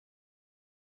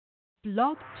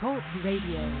Blog Talk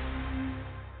Radio.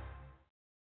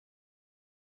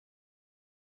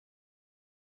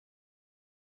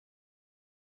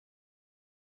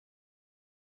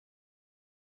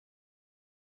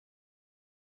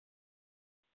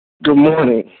 Good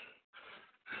morning.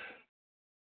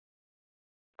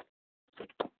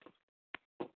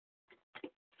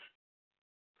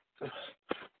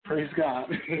 Praise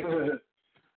God.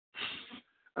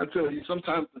 I tell you,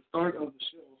 sometimes the start of the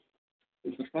show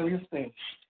is the funniest thing.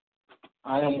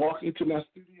 I am walking to my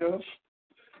studio,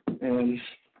 and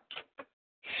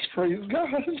praise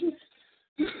God.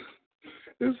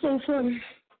 It's so funny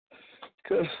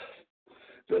because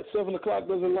that 7 o'clock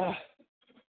doesn't lie,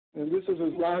 and this is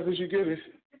as live as you get it.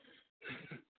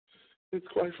 It's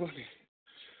quite funny.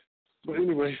 But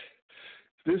anyway,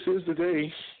 this is the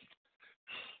day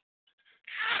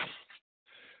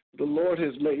the Lord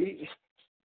has made.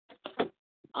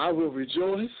 I will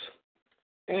rejoice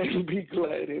and be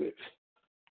glad in it.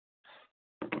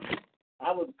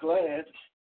 I was glad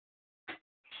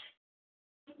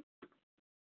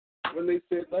when they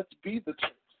said, let's be the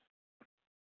church.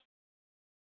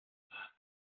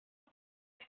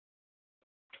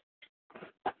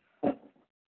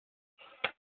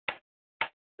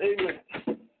 Amen.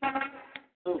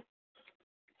 Oh,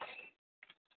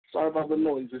 sorry about the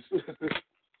noises.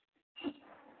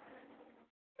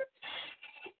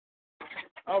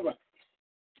 All right.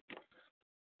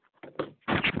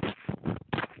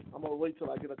 I'm going to wait till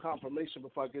I get a confirmation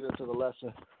before I get into the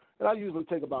lesson. And I usually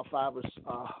take about 5 or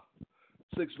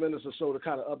 6 minutes or so to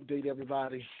kind of update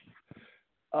everybody.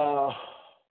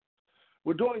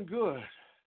 We're doing good.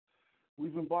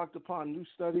 We've embarked upon new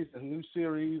studies and new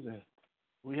series, and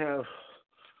we have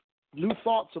new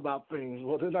thoughts about things.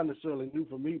 Well, they're not necessarily new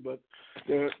for me, but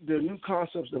they're new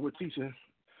concepts that we're teaching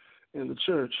in the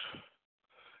church.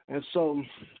 And so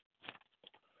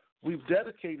we've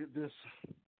dedicated this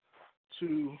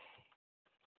to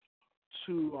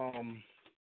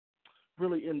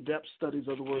really in-depth studies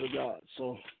of the Word of God.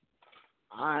 So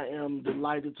I am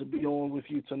delighted to be on with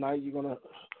you tonight.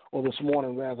 Or this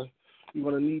morning rather, you're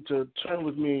going to need to turn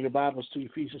with me in your Bibles to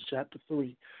Ephesians chapter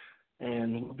 3,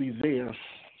 and we'll be there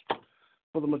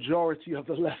for the majority of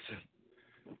the lesson.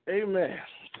 Amen.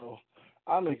 So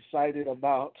I'm excited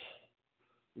about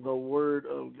the Word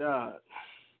of God.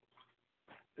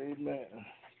 Amen.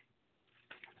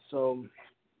 So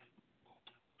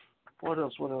what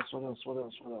else?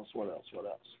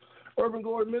 Urban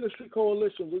Glory Ministry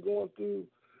Coalition. We're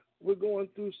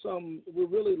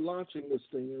really launching this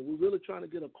thing, and we're really trying to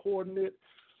get a coordinate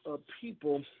of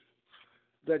people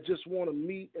that just want to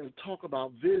meet and talk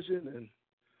about vision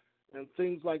and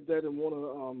things like that, and want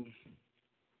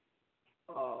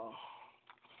to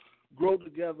grow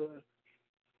together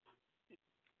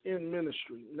in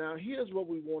ministry. Now, here's what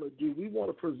we want to do. We want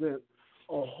to present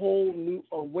a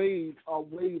wave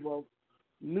of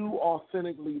new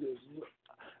authentic leaders,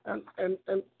 and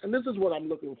this is what I'm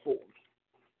looking for.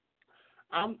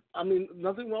 I mean,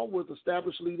 nothing wrong with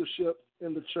established leadership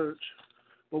in the church,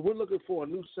 but we're looking for a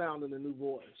new sound and a new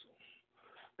voice,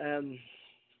 and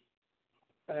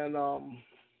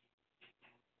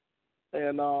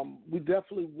we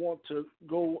definitely want to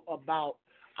go about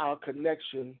our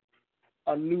connection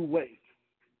a new way.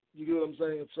 You get what I'm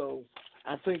saying? So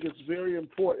I think it's very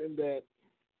important that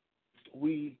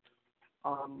we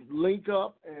link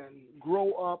up and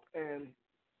grow up and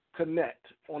connect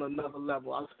on another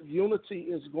level. Unity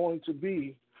is going to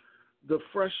be the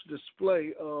fresh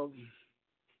display of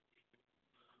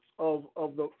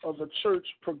the church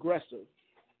progressive,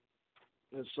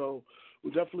 and so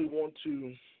we definitely want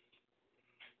to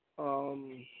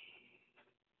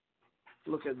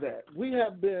look at that. We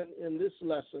have been in this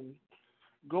lesson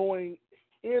going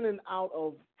in and out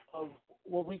of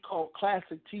what we call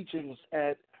classic teachings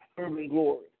at Urban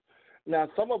Glory. Now,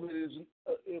 some of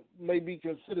it may be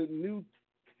considered new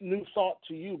thought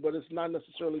to you, but it's not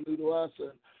necessarily new to us,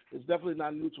 and it's definitely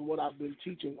not new to what I've been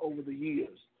teaching over the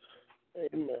years.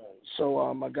 Amen. So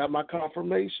I got my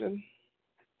confirmation.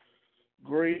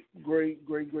 Great.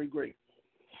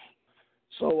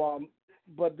 So,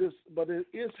 but it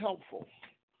is helpful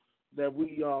that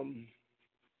we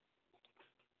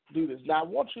do this. Now, I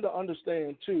want you to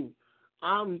understand too.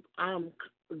 I'm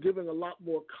giving a lot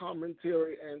more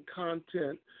commentary and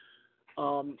content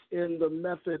in the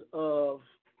method of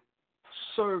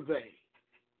survey.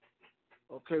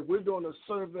 Okay, we're doing a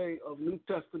survey of New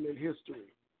Testament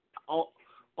history,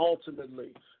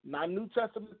 ultimately. Not New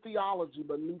Testament theology,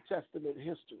 but New Testament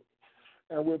history.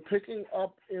 And we're picking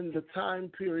up in the time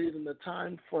period and the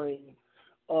time frame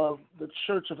of the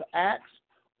Church of Acts,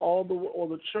 or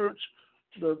the church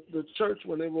the church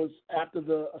when it was after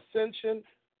the ascension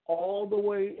all the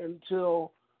way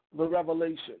until the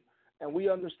revelation. And we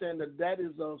understand that that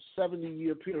is a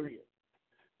 70-year period.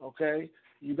 Okay?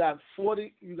 You got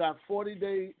 40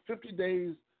 days, 50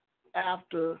 days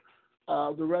after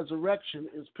the resurrection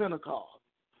is Pentecost.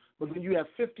 But then you have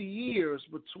 50 years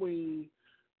between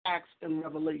Acts and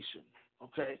Revelation.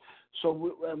 Okay?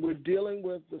 So we're dealing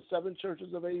with the 7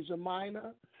 churches of Asia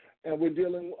Minor, and we're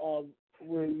dealing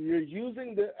you're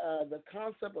using the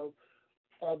concept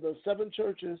of the 7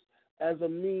 churches as a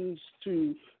means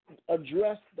to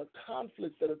address the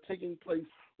conflicts that are taking place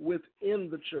within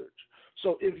the church.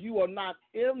 So if you are not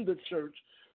in the church,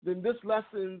 then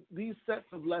these sets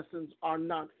of lessons are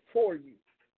not for you.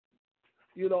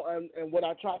 You know, and what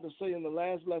I tried to say in the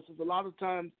last lessons, a lot of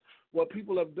times what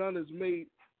people have done is made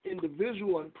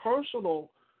individual and personal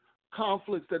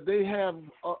conflicts that they have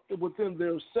within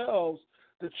themselves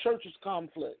the church's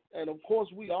conflict. And of course,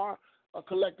 we are a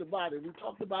collective body. We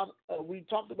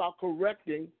talked about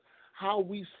correcting how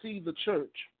we see the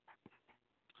church.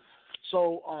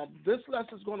 So this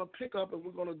lesson is going to pick up, and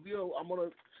I'm going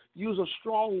to use a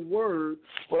strong word,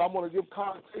 but I'm going to give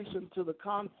connotation to the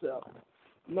concept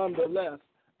nonetheless,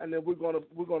 and then we're going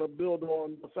to build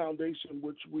on the foundation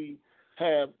which we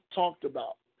have talked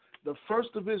about. The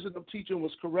first division of teaching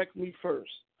was correct me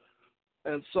first,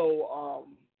 and so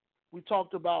we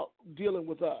talked about dealing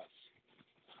with us,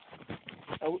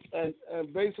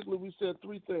 and basically we said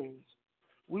 3 things.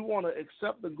 We want to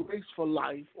accept the grace for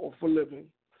life or for living.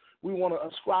 We want to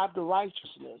ascribe to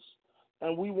righteousness,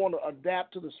 and we want to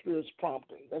adapt to the Spirit's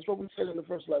prompting. That's what we said in the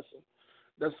first lesson.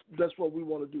 That's what we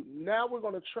want to do. Now we're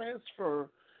going to transfer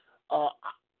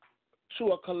to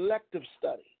a collective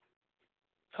study,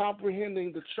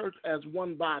 comprehending the church as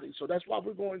one body. So that's why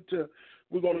we're going to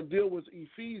deal with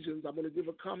Ephesians. I'm going to give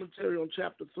a commentary on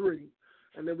chapter 3,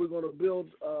 and then we're going to build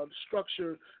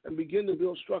structure and begin to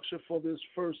build structure for this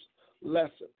first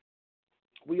lesson.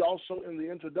 We also, in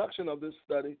the introduction of this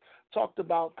study, talked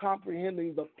about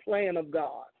comprehending the plan of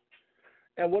God.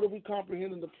 And what are we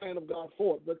comprehending the plan of God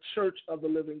for? The church of the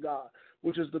living God,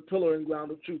 which is the pillar and ground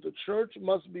of truth. The church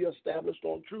must be established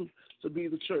on truth to be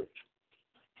the church.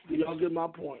 Do y'all get my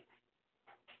point?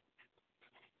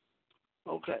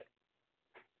 Okay.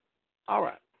 All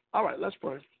right, let's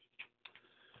pray.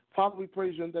 Father, we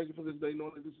praise you and thank you for this day,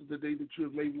 knowing that this is the day that you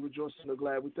have made. We rejoice and are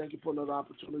glad. We thank you for another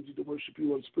opportunity to worship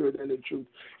you in spirit and in truth.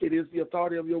 It is the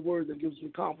authority of your word that gives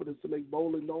me confidence to make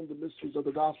boldly known the mysteries of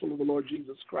the gospel of the Lord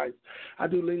Jesus Christ. I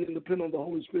do lean and depend on the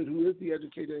Holy Spirit, who is the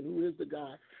educator and who is the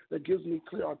guide that gives me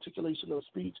clear articulation of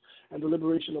speech and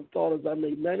deliberation of thought as I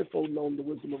make manifold known the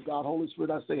wisdom of God. Holy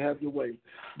Spirit, I say, have your way.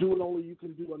 Do what only you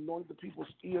can do. Anoint the people's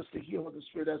ears to hear what the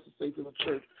Spirit has to say to the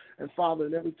church. And Father,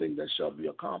 in everything that shall be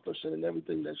accomplished and in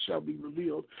everything that shall be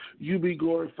revealed, you be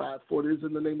glorified. For it is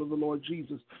in the name of the Lord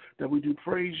Jesus that we do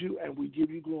praise you and we give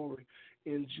you glory.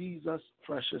 In Jesus'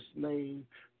 precious name,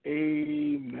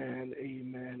 amen,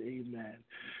 amen, amen.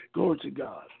 Glory to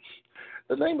God.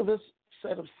 The name of this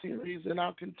set of series in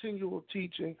our continual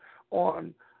teaching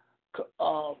on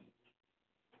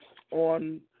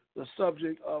the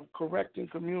subject of correcting,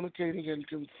 communicating, and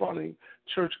confronting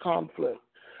church conflict.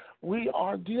 We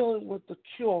are dealing with the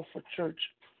cure for church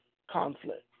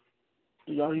conflict.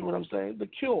 Do y'all hear what I'm saying? The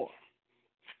cure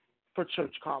for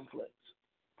church conflicts.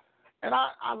 And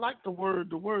I like the word.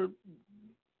 The word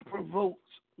provokes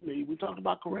me. We talked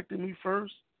about correcting me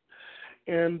first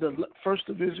in the first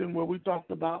division, where we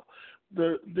talked about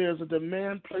there's a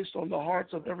demand placed on the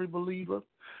hearts of every believer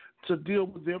to deal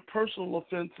with their personal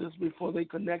offenses before they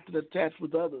connect and attach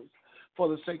with others for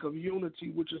the sake of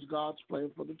unity, which is God's plan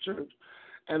for the church.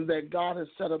 And that God has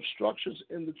set up structures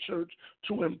in the church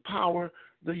to empower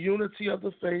the unity of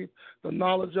the faith, the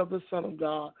knowledge of the Son of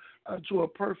God, to a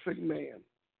perfect man.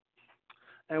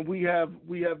 And we have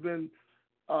been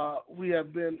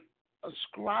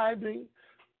ascribing,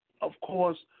 of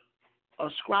course,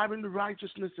 ascribing the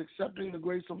righteousness, accepting the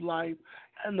grace of life,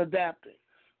 and adapting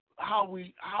how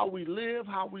we live,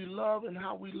 how we love, and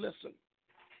how we listen.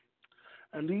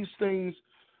 And these things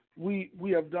we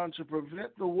have done to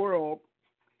prevent the world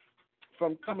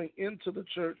from coming into the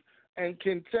church and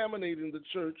contaminating the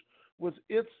church with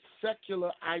its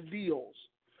secular ideals.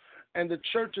 And the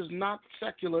church is not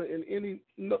secular in any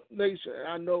nation. And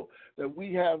I know that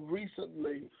we have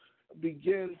recently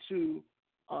begun to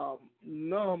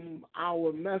numb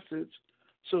our message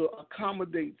to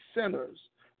accommodate sinners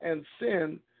and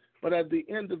sin, but at the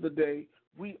end of the day,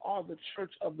 we are the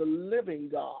church of the living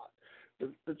God.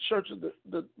 The church of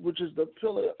which is the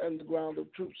pillar and the ground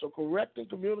of truth. So correcting,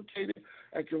 communicating,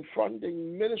 and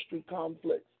confronting ministry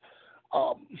conflicts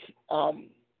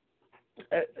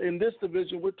In this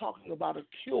division, we're talking about a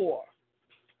cure.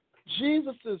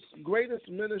 Jesus' greatest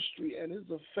ministry and his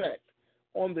effect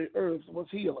on the earth was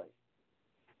healing.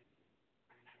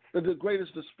 The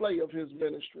greatest display of his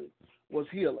ministry was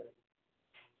healing.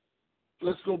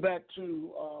 Let's go back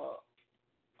to,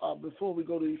 before we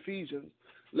go to Ephesians,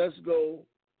 let's go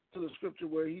to the scripture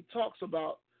where he talks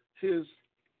about his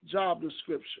job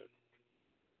description.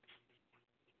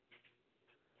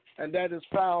 And that is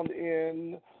found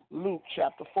in Luke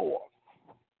chapter 4.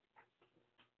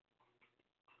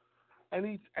 And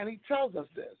he tells us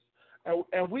this.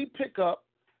 And we pick up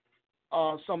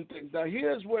some things. Now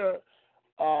here's where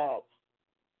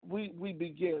we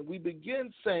begin. We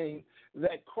begin saying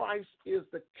that Christ is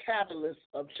the catalyst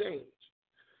of change.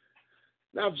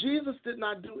 Now, Jesus did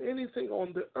not do anything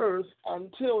on the earth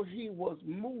until he was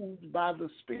moved by the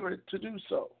Spirit to do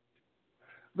so.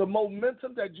 The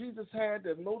momentum that Jesus had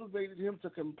that motivated him to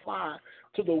comply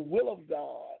to the will of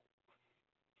God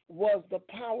was the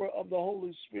power of the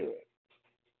Holy Spirit.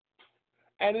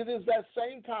 And it is that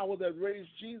same power that raised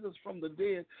Jesus from the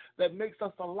dead that makes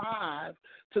us alive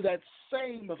to that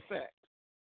same effect.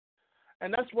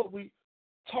 And that's what we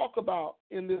talk about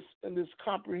in this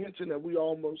comprehension that we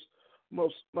almost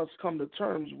must come to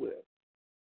terms with.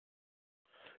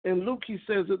 In Luke, he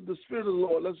says that the Spirit of the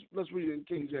Lord, let's read it in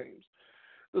King James.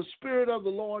 The Spirit of the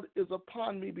Lord is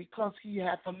upon me because he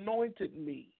hath anointed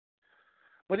me.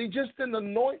 But he just didn't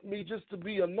anoint me just to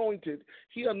be anointed.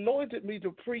 He anointed me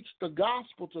to preach the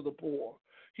gospel to the poor.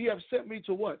 He hath sent me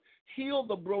to what? Heal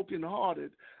the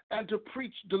brokenhearted and to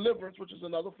preach deliverance, which is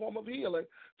another form of healing,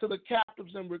 to the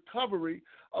captives and recovery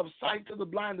of sight to the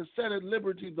blind, to set at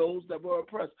liberty those that were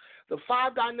oppressed. The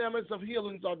 5 dynamics of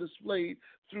healings are displayed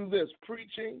through this: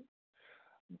 preaching,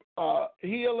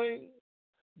 healing,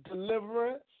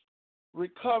 deliverance,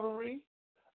 recovery,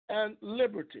 and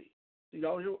liberty. You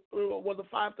know what the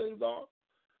 5 things are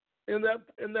in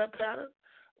that pattern?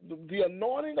 The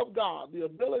anointing of God, the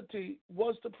ability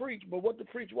was to preach, but what to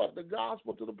preach what? The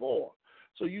gospel to the poor.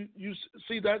 So you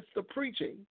see that's the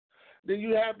preaching. Then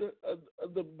you have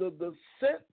the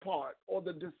sent part or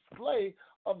the display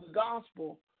of the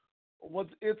gospel was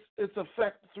its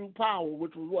effect through power,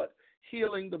 which was what?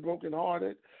 Healing the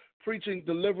brokenhearted, preaching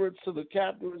deliverance to the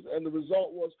captives, and the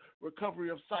result was recovery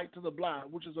of sight to the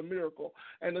blind, which is a miracle,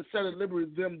 and to set at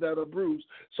liberty them that are bruised.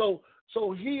 So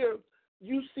here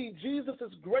you see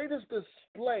Jesus' greatest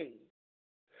display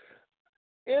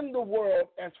in the world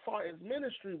as far as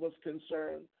ministry was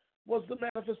concerned was the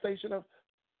manifestation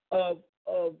of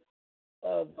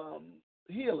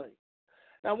healing.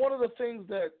 Now, one of the things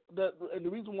that and the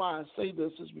reason why I say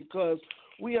this is because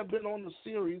we have been on the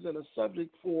series and a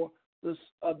subject for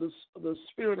the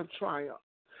spirit of triumph,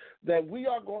 that we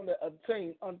are going to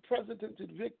obtain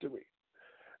unprecedented victory.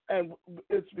 And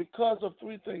it's because of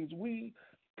 3 things. We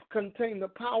contain the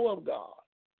power of God.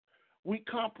 We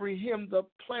comprehend the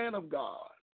plan of God.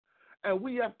 And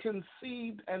we have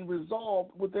conceived and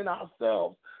resolved within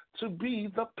ourselves to be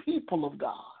the people of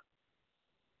God.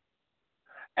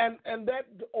 And that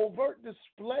overt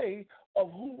display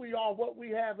of who we are, what we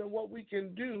have, and what we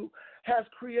can do has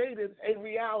created a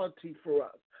reality for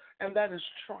us, and that is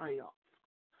triumph.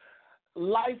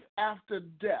 Life after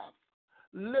death,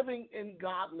 living in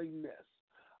godliness,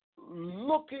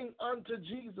 looking unto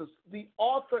Jesus, the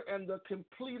author and the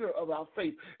completer of our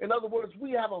faith. In other words,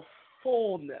 we have a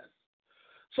fullness.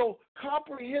 So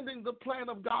comprehending the plan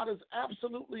of God is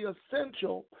absolutely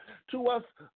essential to us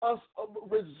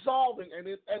resolving. And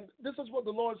this is what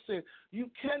the Lord said. You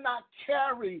cannot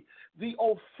carry the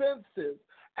offensive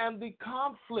and the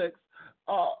conflicts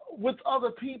with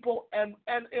other people and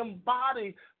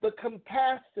embody the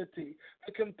capacity,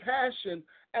 the compassion,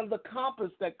 and the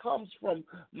compass that comes from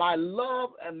my love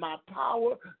and my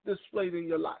power displayed in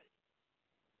your life.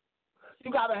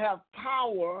 You got to have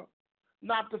power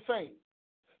not to faint.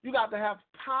 You got to have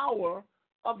power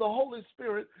of the Holy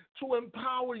Spirit to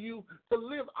empower you to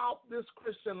live out this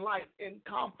Christian life in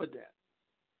confidence.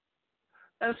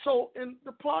 And so in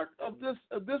the part of this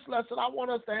lesson, I want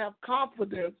us to have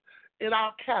confidence in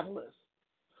our catalyst.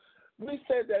 We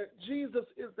said that Jesus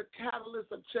is the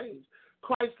catalyst of change.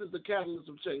 Christ is the catalyst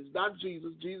of change, not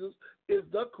Jesus. Jesus is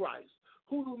the Christ.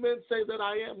 Who do men say that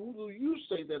I am? Who do you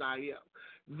say that I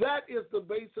am? That is the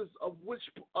basis of which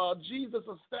Jesus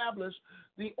established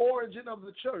the origin of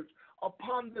the church.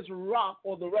 Upon this rock,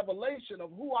 or the revelation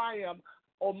of who I am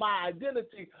or my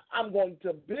identity, I'm going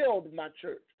to build my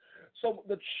church. So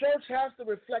the church has to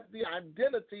reflect the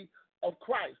identity of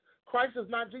Christ. Christ is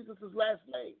not Jesus' last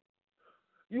name.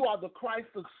 You are the Christ,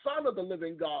 the Son of the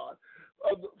living God,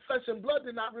 flesh and blood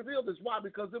did not reveal this. Why?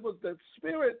 Because it was the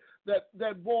Spirit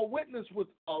that bore witness with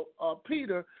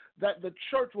Peter that the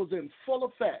church was in full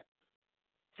effect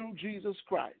through Jesus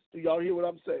Christ. Do y'all hear what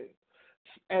I'm saying?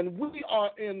 And we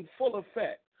are in full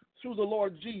effect through the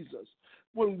Lord Jesus.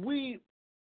 When we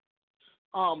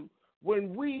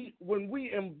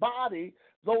embody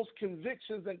those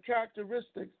convictions and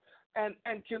characteristics and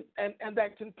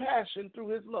that compassion through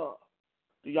His love.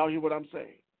 Do y'all hear what I'm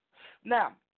saying?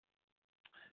 Now,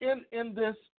 in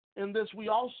this we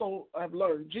also have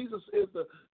learned Jesus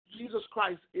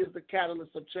Christ is the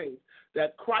catalyst of change.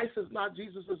 That Christ is not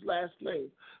Jesus' last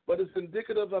name, but it's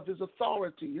indicative of His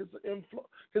authority,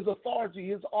 His authority,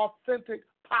 His authentic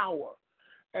power,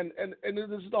 and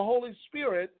it is the Holy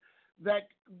Spirit that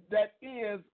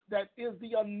is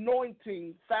the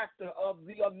anointing factor of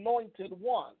the anointed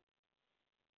one,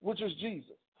 which is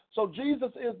Jesus. So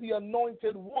Jesus is the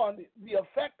anointed one. The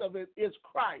effect of it is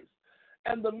Christ.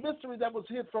 And the mystery that was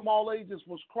hid from all ages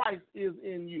was Christ is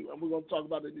in you. And we're going to talk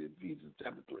about it in Ephesians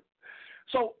chapter 3.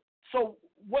 So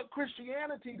what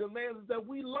Christianity demands is that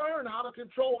we learn how to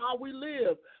control how we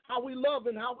live, how we love,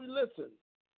 and how we listen.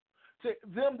 To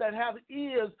them that have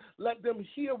ears, let them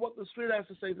hear what the Spirit has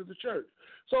to say to the church.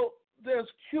 So there's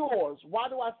cures. Why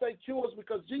do I say cures?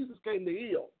 Because Jesus came to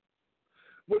heal.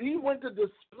 When He went to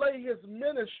display His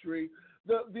ministry,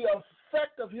 the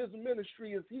effect of His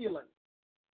ministry is healing.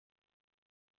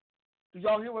 Do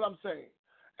y'all hear what I'm saying?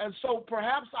 And so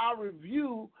perhaps our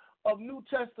review of New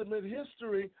Testament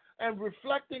history and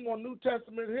reflecting on New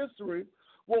Testament history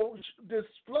will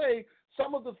display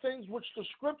some of the things which the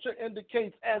Scripture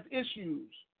indicates as issues,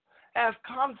 as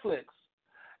conflicts.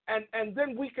 And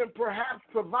then we can perhaps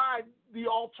provide the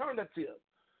alternative,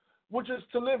 which is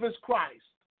to live as Christ.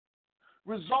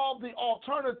 Resolve the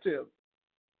alternative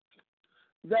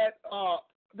that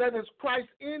is Christ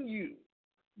in you,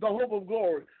 the hope of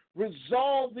glory.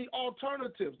 Resolve the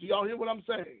alternatives. Do y'all hear what I'm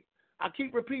saying? I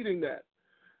keep repeating that.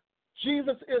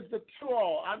 Jesus is the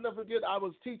cure-all. I never forget, I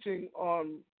was teaching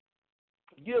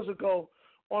years ago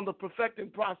on the perfecting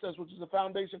process, which is a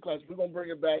foundation class. We're going to bring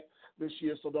it back this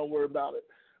year, so don't worry about it.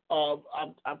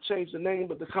 I've changed the name,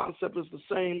 but the concept is the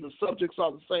same. The subjects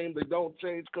are the same. They don't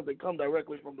change because they come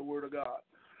directly from the Word of God.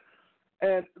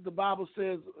 And the Bible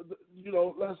says,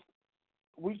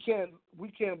 we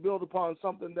can't build upon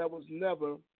something that was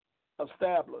never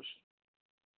established.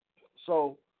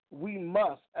 So we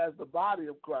must, as the body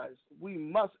of Christ, we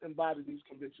must embody these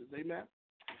convictions. Amen.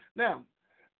 Now,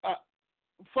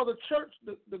 for the church,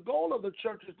 the goal of the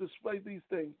church is to display these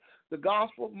things. The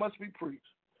gospel must be preached.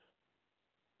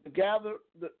 The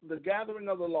gathering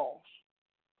of the lost,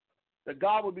 that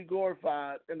God would be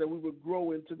glorified, and that we would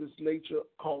grow into this nature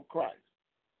called Christ.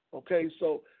 Okay,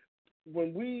 so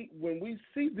when we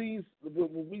see these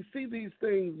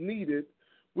things needed,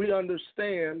 we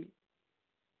understand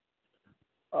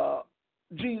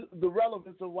the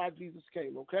relevance of why Jesus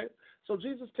came. Okay, so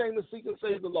Jesus came to seek and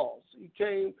save the lost. He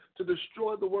came to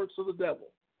destroy the works of the devil.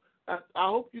 I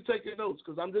hope you take your notes,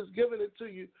 because I'm just giving it to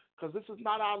you, because this is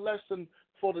not our lesson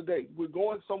for today. We're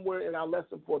going somewhere in our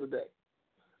lesson for today.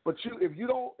 But if you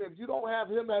don't have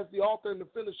Him as the author and the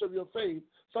finisher of your faith,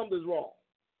 something's wrong.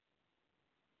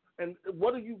 And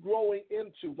what are you growing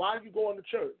into? Why are you going to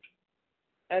church?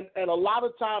 And a lot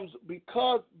of times,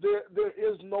 because there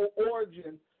is no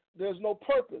origin, there's no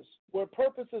purpose. Where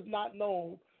purpose is not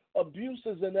known, abuse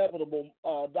is inevitable.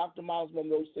 Dr. Miles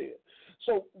Monroe said.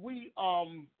 So we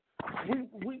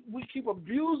keep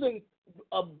abusing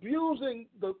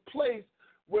the place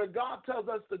where God tells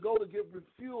us to go to get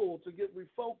refueled, to get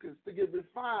refocused, to get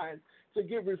refined, to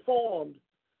get reformed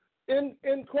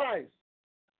in Christ.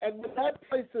 And when that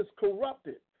place is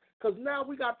corrupted, because now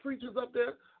we got preachers up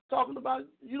there talking about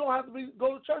you don't have to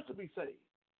go to church to be saved.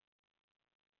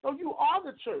 No, you are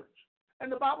the church.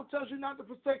 And the Bible tells you not to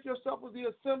forsake yourself with the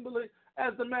assembly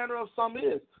as the manner of some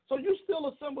is. So you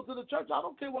still assemble to the church. I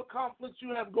don't care what conflicts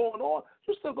you have going on.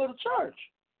 You still go to church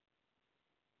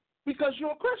because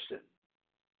you're a Christian.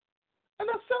 And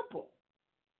that's simple.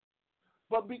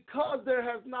 But because there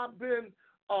has not been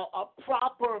a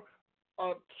proper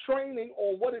training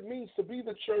on what it means to be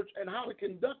the church and how to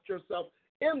conduct yourself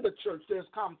in the church, there's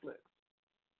conflict.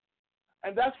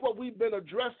 And that's what we've been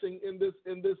addressing in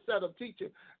this set of teaching.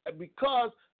 And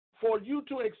because for you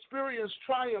to experience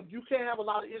triumph, you can't have a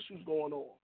lot of issues going on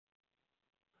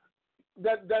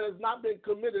that has not been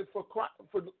committed for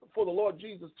the Lord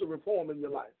Jesus to reform in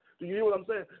your life. Do you hear what I'm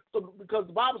saying? So because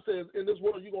the Bible says in this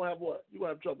world you're going to have what? You're going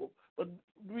to have trouble. But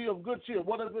be of good cheer.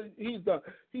 Whatever He's done,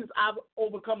 I've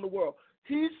overcome the world.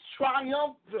 He's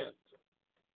triumphant.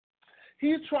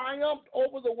 He triumphed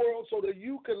over the world so that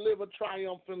you can live a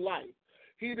triumphant life.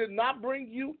 He did not bring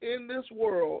you in this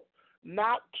world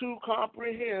not to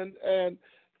comprehend and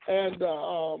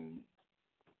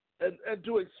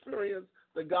to experience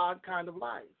the God kind of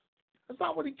life. That's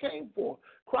not what he came for.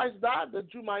 Christ died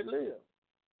that you might live.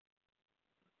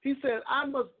 He said, I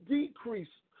must decrease,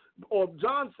 or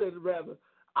John said it rather,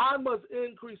 I must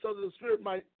increase so that the Spirit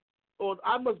might, or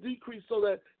I must decrease so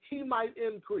that he might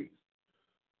increase.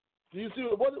 Do you see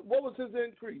what was his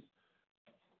increase?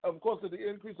 Of course, the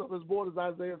increase of his borders,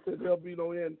 Isaiah said there'll be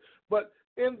no end. But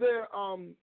in there,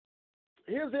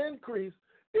 his increase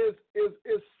is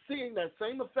seeing that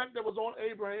same effect that was on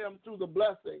Abraham through the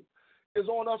blessing is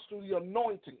on us through the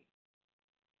anointing.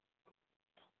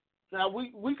 Now,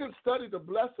 we can study the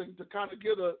blessing to kind of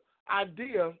get an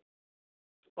idea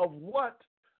of what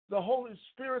the Holy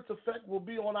Spirit's effect will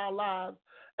be on our lives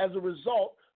as a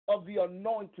result of the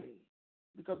anointing.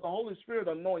 Because the Holy Spirit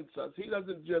anoints us. He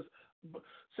doesn't just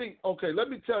see, okay, let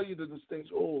me tell you the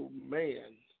distinction. Oh,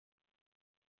 man.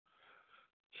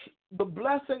 The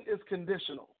blessing is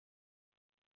conditional.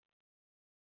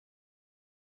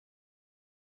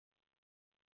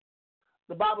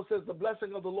 The Bible says the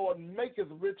blessing of the Lord maketh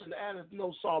rich and addeth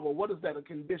no sorrow. What is that? A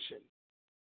condition.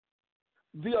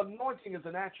 The anointing is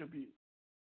an attribute.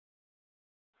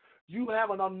 You have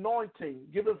an anointing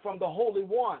given from the Holy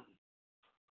One.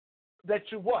 That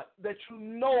you what? That you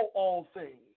know all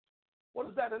things. What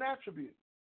is that? An attribute.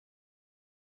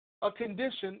 A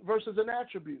condition versus an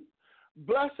attribute.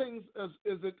 Blessings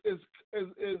is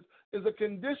a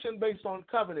condition based on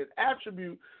covenant.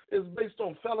 Attribute is based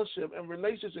on fellowship and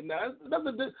relationship. Now, it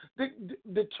doesn't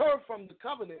deter from the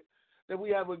covenant that we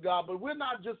have with God, but we're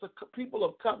not just a people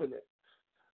of covenant.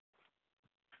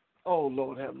 Oh,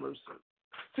 Lord have mercy.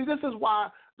 See, this is why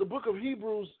the book of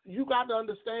Hebrews, you got to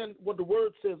understand what the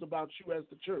word says about you as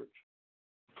the church.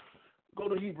 Go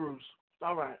to Hebrews.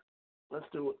 All right, let's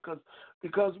do it.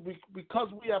 Because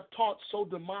we have taught so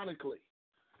demonically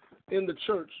in the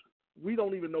church, we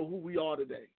don't even know who we are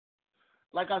today.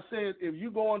 Like I said, if you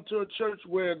go into a church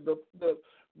where the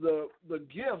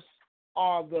gifts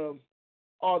are the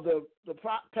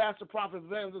pastor, prophet,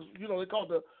 evangelist, they call it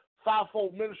the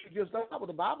fivefold ministry gifts. That's not what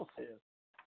the Bible says.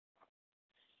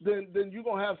 Then you're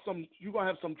gonna have some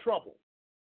trouble.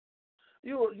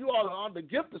 You are on the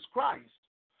gift is Christ,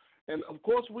 and of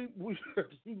course we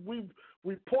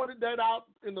pointed that out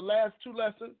in the last two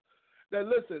lessons. That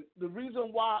listen, the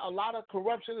reason why a lot of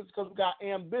corruption is because we got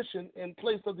ambition in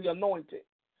place of the anointing,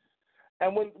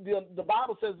 and when the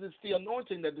Bible says it's the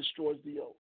anointing that destroys the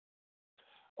yoke.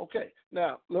 Okay,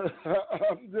 now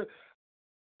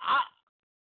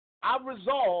I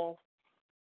resolve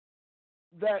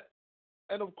that.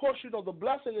 And of course, the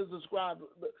blessing is described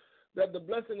that the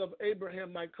blessing of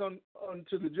Abraham might come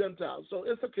unto the Gentiles. So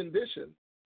it's a condition,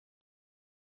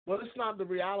 but it's not the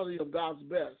reality of God's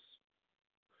best.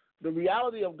 The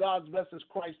reality of God's best is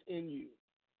Christ in you,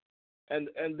 and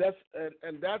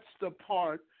that's the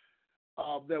part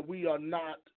that we are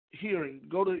not hearing.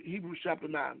 Go to Hebrews chapter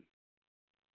 9.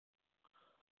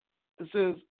 It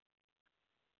says,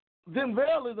 then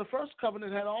verily the first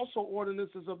covenant had also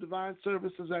ordinances of divine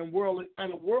services and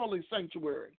a worldly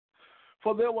sanctuary.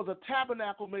 For there was a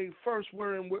tabernacle made first,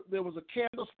 wherein there was a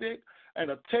candlestick and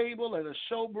a table and a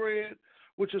showbread,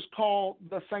 which is called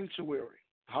the sanctuary.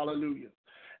 Hallelujah.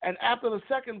 And after the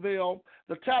second veil,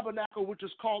 the tabernacle, which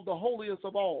is called the holiest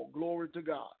of all. Glory to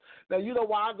God. Now, you know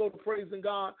why I go to praising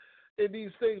God in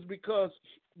these things? Because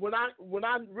when I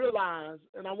realize,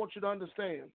 and I want you to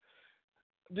understand,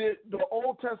 the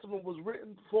Old Testament was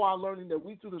written for our learning that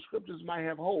we through the scriptures might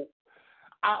have hope.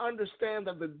 I understand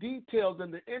that the details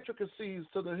and the intricacies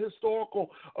to the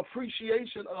historical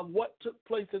appreciation of what took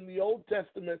place in the Old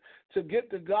Testament to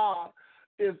get to God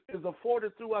is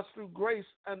afforded through us through grace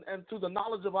and through the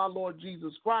knowledge of our Lord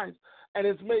Jesus Christ, and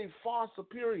it's made far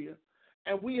superior.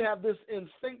 And we have this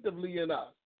instinctively in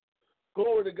us.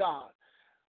 Glory to God.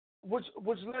 Which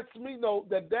lets me know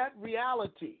that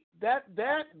reality, that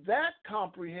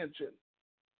comprehension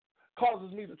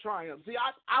causes me to triumph. See,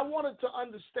 I wanted to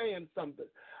understand something.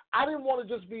 I didn't want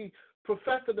to just be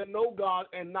professing to know God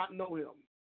and not know him,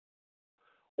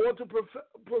 or to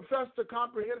profess to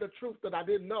comprehend the truth that I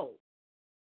didn't know.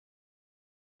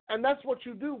 And that's what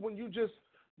you do when you just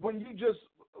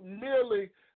merely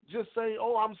just say,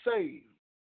 oh, I'm saved.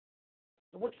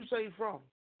 What you saved from?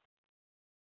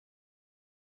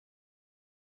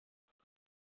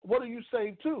 What are you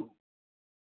saved to?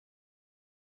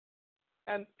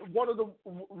 And one of the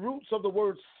roots of the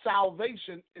word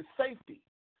salvation is safety.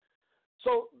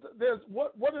 So there's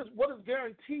what is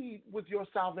guaranteed with your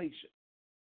salvation.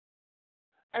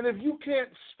 And if you can't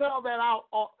spell that out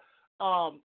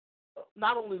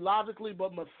not only logically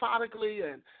but methodically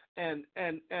and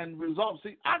resolve.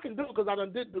 See, I can do it because I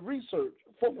done did the research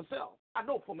for myself. I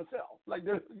know for myself. Like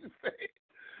you say,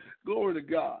 glory to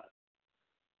God.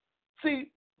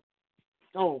 See,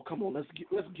 oh come on, let's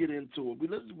get into it.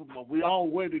 We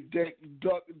already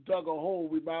dug a hole.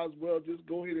 We might as well just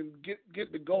go ahead and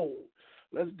get the gold.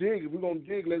 Let's dig. If we're gonna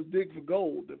dig, let's dig for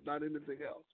gold, if not anything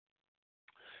else.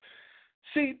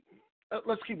 See,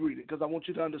 let's keep reading because I want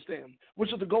you to understand.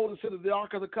 Which is the golden city, the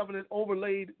Ark of the Covenant,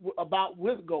 overlaid about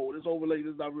with gold. It's overlaid,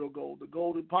 it's not real gold. The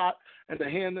golden pot and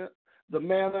the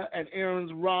manna and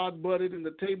Aaron's rod budded in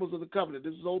the tables of the covenant.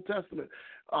 This is Old Testament.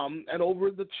 And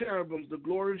over the cherubims, the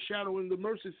glory shadowing the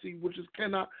mercy seat, which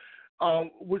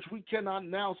we cannot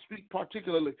now speak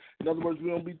particularly. In other words, we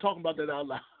don't be talking about that out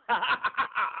loud.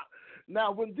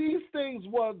 Now, when these things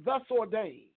were thus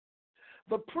ordained,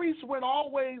 the priests went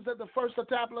always at the first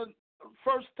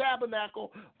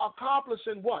tabernacle,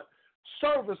 accomplishing what?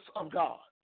 Service of God.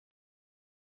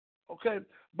 Okay,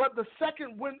 but the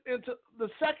second went the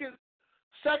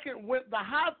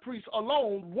high priest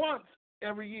alone once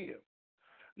every year,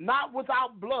 not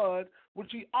without blood,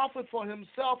 which he offered for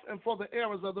himself and for the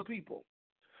errors of the people.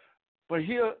 But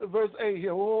here, verse 8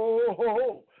 here,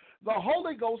 the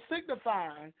Holy Ghost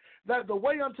signifying that the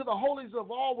way unto the holies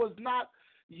of all was not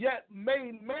yet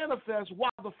made manifest while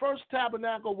the first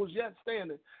tabernacle was yet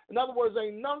standing. In other words,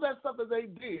 ain't none of that stuff that they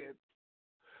did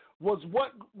was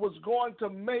what was going to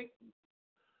make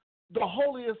the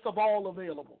holiest of all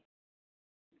available,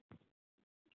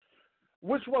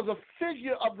 which was a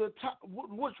figure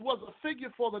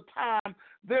for the time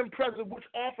then present, which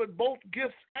offered both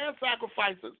gifts and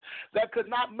sacrifices that could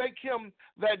not make him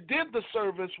that did the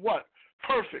service what?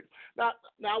 Perfect. Now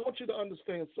I want you to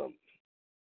understand something.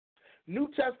 New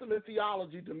Testament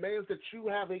theology demands that you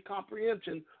have a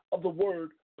comprehension of the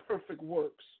word perfect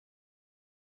works.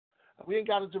 We ain't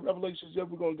got into Revelations yet.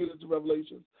 We're going to get into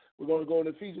Revelations. We're going to go in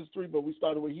Ephesians 3, but we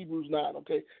started with Hebrews 9,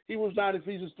 okay? Hebrews 9,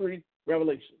 Ephesians 3,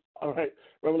 Revelation. All right,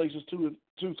 Revelations 1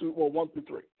 through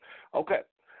 3. Okay.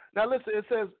 Now listen, it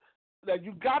says that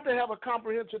you got to have a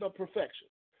comprehension of perfection.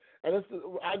 And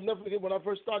I'll never forget when I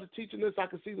first started teaching this, I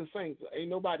could see the saints. Ain't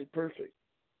nobody perfect.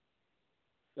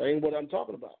 That ain't what I'm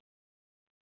talking about.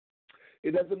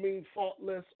 It doesn't mean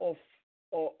faultless or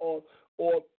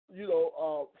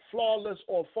flawless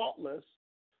or faultless.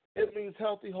 It means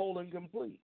healthy, whole, and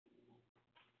complete.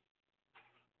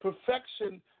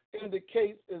 Perfection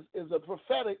indicates is a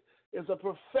prophetic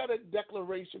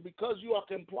declaration because you are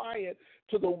compliant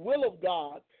to the will of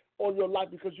God on your life,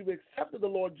 because you've accepted the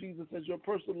Lord Jesus as your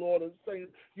personal Lord and Savior.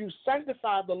 You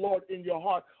sanctified the Lord in your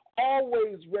heart,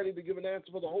 always ready to give an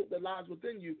answer for the hope that lies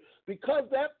within you. Because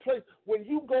that place, when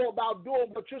you go about doing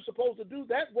what you're supposed to do,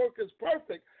 that work is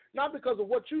perfect, not because of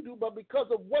what you do, but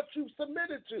because of what you've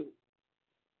submitted to.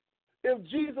 If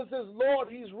Jesus is Lord,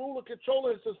 he's ruler,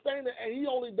 controller, and sustainer, and he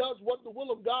only does what the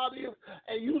will of God is,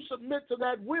 and you submit to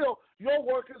that will, your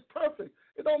work is perfect.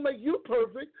 It don't make you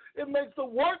perfect. It makes the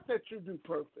work that you do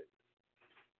perfect.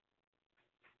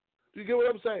 Do you get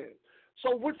what I'm saying?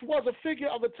 So which was a figure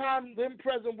of a time then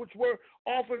present, which were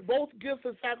offered both gifts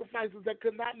and sacrifices that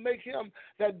could not make him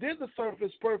that did the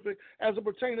service perfect as it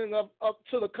pertaining up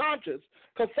to the conscience.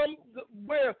 Because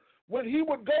somewhere when he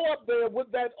would go up there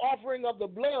with that offering of the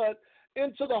blood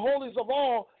into the holies of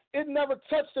all, it never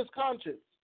touched his conscience.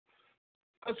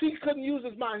 Because he couldn't use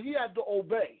his mind. He had to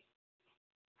obey,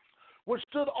 which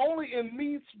stood only in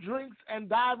meats, drinks, and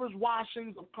divers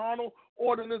washings of carnal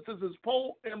ordinances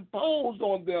imposed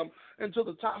on them until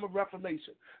the time of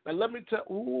Reformation. Now let me tell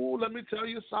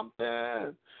you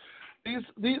something. This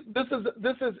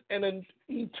is an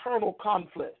eternal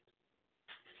conflict.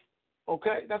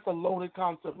 Okay, that's a loaded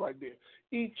concept right there.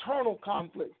 Eternal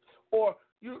conflict, or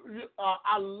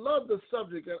I love the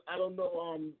subject. I don't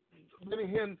know. Benny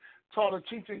Hinn taught a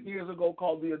teaching years ago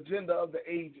called "The Agenda of the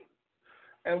Ages."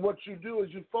 And what you do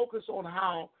is you focus on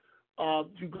how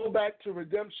you go back to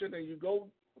redemption, and you go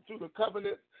through the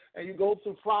covenant, and you go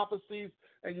through prophecies,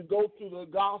 and you go through the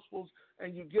Gospels,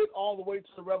 and you get all the way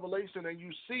to the Revelation, and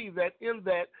you see that in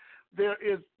that there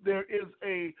is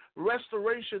a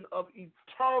restoration of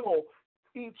eternal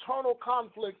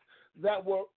conflicts that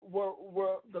were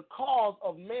the cause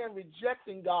of man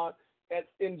rejecting God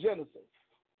in Genesis,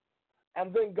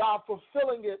 and then God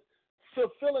fulfilling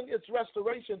its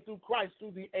restoration through Christ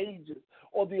through the ages,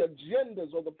 or the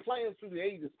agendas or the plans through the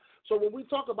ages. So when we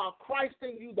talk about Christ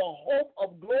in you, the hope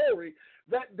of glory,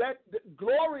 that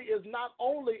glory is not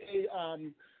only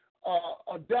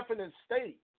a definite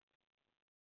state,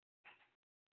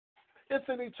 it's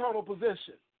an eternal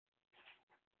position.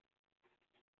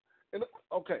 And,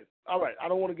 okay, all right. I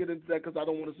don't want to get into that because I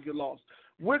don't want us to get lost.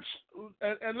 Which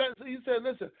he said,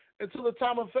 listen, until the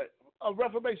time of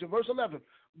Reformation, verse 11.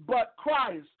 But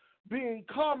Christ, being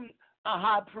come a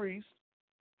high priest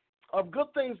of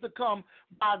good things to come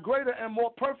by a greater and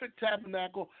more perfect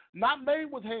tabernacle, not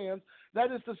made with hands,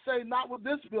 that is to say, not with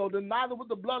this building, neither with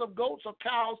the blood of goats or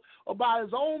cows, or by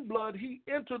his own blood, he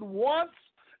entered once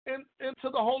into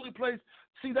the holy place.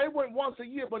 See, they went once a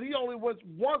year, but he only went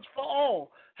once for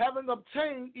all, having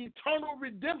obtained eternal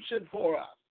redemption for us.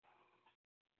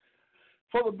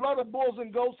 For the blood of bulls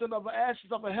and goats and of the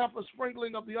ashes of a heifer,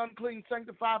 sprinkling of the unclean,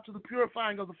 sanctified to the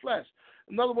purifying of the flesh.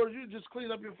 In other words, you just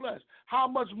clean up your flesh. How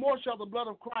much more shall the blood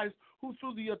of Christ, who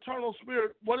through the eternal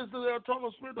Spirit, what is the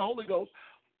eternal Spirit? The Holy Ghost,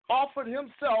 offered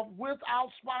himself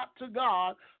without spot to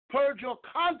God, purge your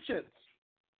conscience.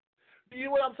 You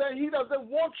hear what I'm saying? He doesn't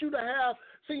want you to have,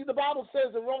 see, the Bible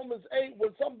says in Romans 8,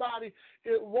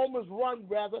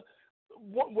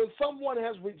 when someone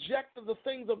has rejected the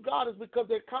things of God, is because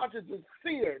their conscience is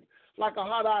seared like a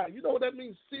hot iron. You know what that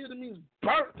means? Seared, it means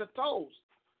burnt to toast.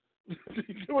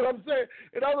 You know what I'm saying?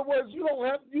 In other words, you don't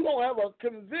have a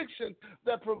conviction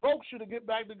that provokes you to get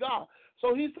back to God.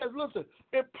 So he says, listen,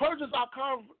 it purges our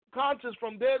conscience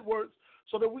from dead works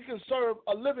so that we can serve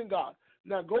a living God.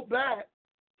 Now go back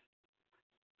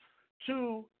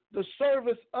to the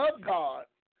service of God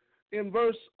in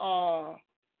verse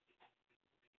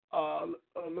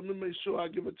let me make sure I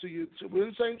give it to you. We're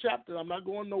in the same chapter. I'm not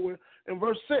going nowhere. In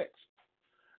verse 6.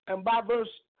 And by verse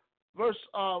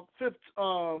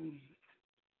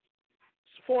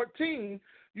 14,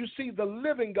 you see the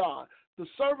living God, the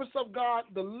service of God,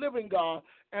 the living God.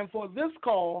 And for this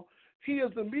call, he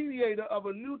is the mediator of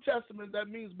a New Testament, that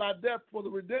means by death, for the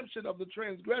redemption of the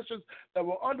transgressions that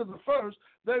were under the first,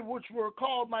 they which were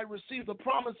called might receive the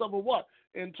promise of a what?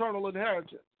 Eternal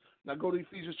inheritance. Now go to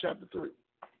Ephesians chapter 3.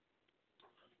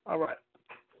 All right.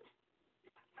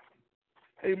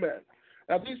 Amen.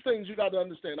 Now, these things you got to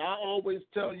understand. I always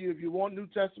tell you, if you want New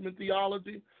Testament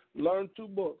theology, learn 2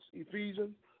 books. Three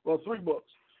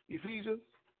books. Ephesians,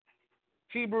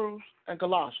 Hebrews, and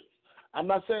Colossians. I'm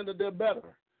not saying that they're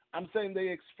better. I'm saying they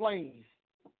explain.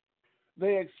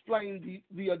 They explain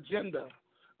the agenda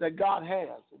that God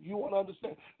has. If you want to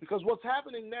understand. Because what's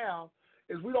happening now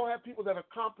is we don't have people that are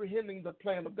comprehending the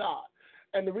plan of God.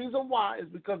 And the reason why is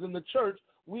because in the church,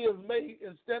 we have made,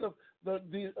 instead of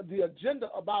the agenda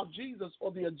about Jesus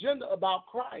or the agenda about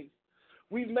Christ,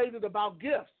 we've made it about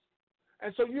gifts.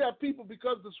 And so you have people,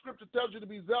 because the scripture tells you to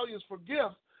be zealous for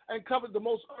gifts and covet the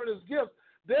most earnest gifts,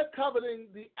 they're coveting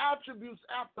the attributes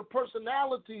after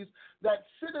personalities that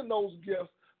sit in those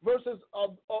gifts versus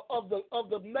of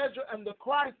the measure and the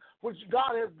Christ which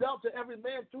God has dealt to every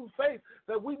man through faith,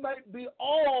 that we may be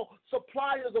all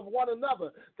suppliers of one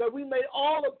another, that we may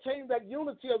all obtain that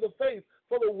unity of the faith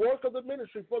for the work of the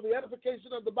ministry, for the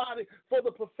edification of the body, for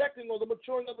the perfecting or the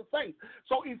maturing of the saints.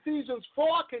 So Ephesians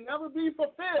 4 can never be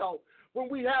fulfilled when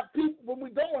we have people, when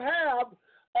we don't have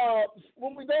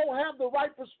the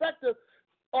right perspective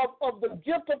of the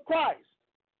gift of Christ.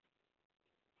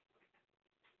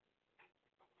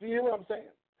 Do you hear what I'm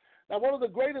saying? Now, one of the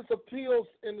greatest appeals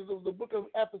in the book of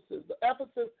Ephesus,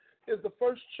 Ephesus is the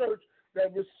first church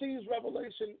that receives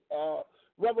revelation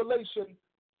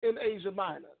in Asia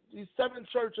Minor. These 7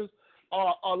 churches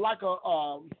are like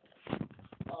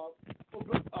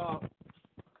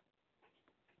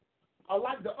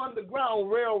the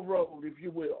Underground Railroad, if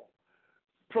you will.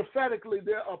 Prophetically,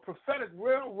 they're a prophetic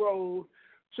railroad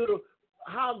to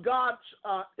how God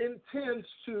intends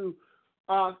to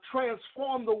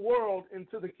transform the world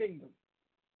into the kingdom.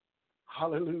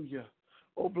 Hallelujah.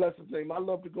 Oh, bless his name. I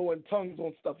love to go in tongues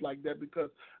on stuff like that because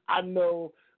I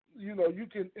know, you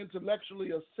can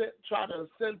intellectually try to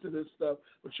ascend to this stuff,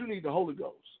 but you need the Holy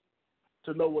Ghost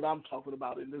to know what I'm talking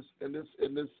about in this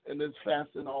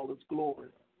fast in all its glory.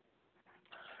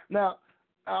 Now,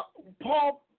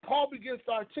 Paul begins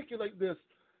to articulate this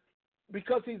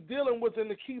because he's dealing with, in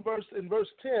the key verse, in verse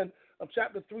 10 of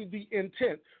chapter 3, the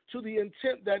intent. To the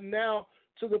intent that now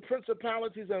to the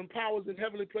principalities and powers in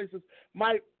heavenly places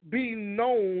might be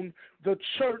known the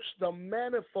church, the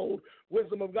manifold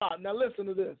wisdom of God. Now listen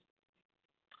to this.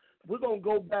 We're going to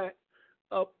go back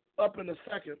up in a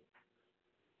second.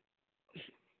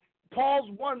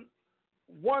 Paul's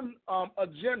one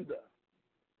agenda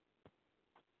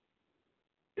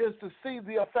is to see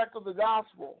the effect of the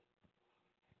gospel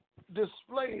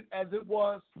displayed as it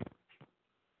was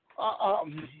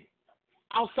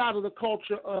outside of the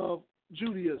culture of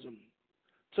Judaism,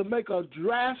 to make a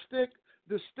drastic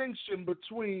distinction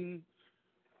between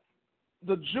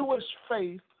the Jewish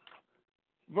faith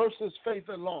versus faith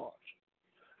at large.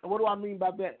 And what do I mean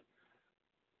by that?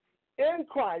 In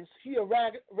Christ, he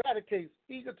eradicates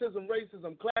egotism,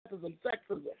 racism, classism,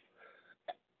 sexism,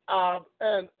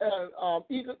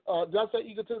 did I say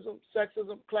egotism,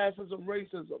 sexism, classism,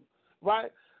 racism,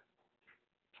 right?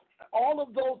 All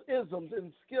of those isms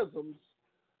and schisms,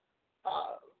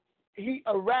 he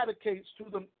eradicates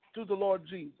through the Lord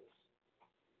Jesus.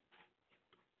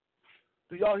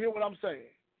 Do y'all hear what I'm saying?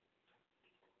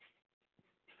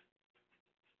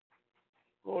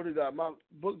 Glory to God. My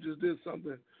book just did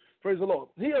something. Praise the Lord.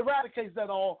 He eradicates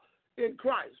that all in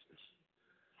Christ.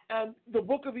 And the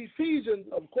book of Ephesians,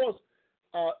 of course,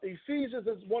 Ephesians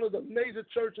is one of the major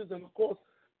churches, and of course,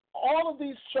 all of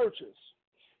these churches,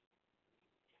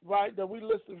 right, that we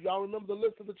listed. Y'all remember the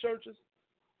list of the churches?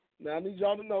 Now I need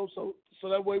y'all to know, so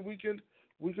that way we can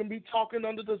be talking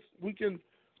under this. We can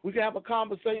have a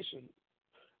conversation,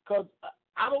 because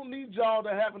I don't need y'all to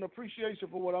have an appreciation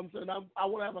for what I'm saying. I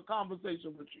want to have a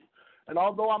conversation with you. And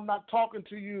although I'm not talking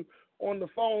to you on the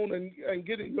phone and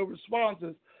getting your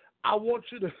responses, I want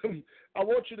you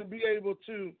to be able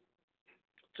to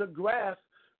grasp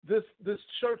this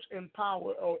church in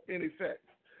power or in effect.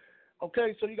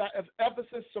 Okay, so you got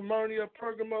Ephesus, Smyrna,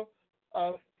 Pergama,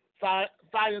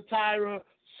 Thyatira,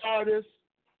 Sardis,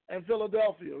 and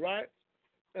Philadelphia, right?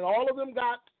 And all of them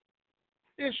got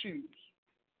issues.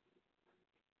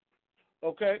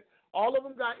 Okay? All of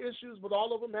them got issues, but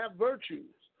all of them have virtues.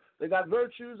 They got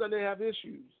virtues and they have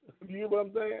issues. You hear what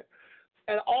I'm saying?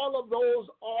 And all of those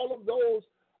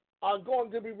are going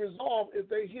to be resolved if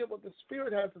they hear what the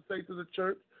Spirit has to say to the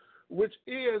church, which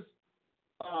is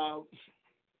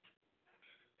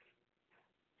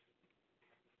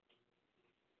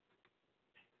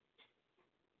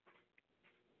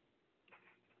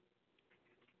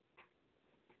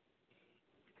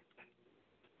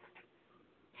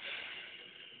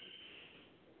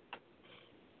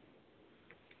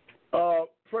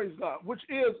praise God, which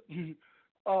is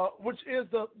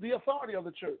the authority of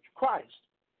the church, Christ.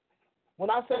 When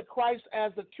I said Christ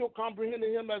as the cure,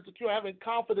 comprehending him as the cure, having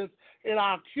confidence in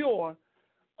our cure,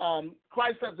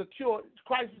 Christ as the cure,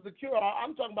 Christ is the cure,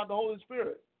 I'm talking about the Holy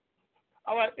Spirit.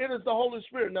 All right, it is the Holy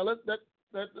Spirit. Now,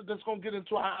 that's going to get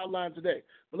into our outline today.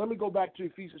 But let me go back to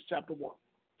Ephesians chapter 1.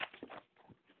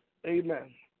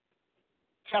 Amen.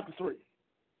 Chapter 3.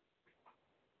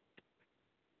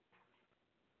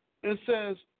 It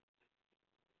says,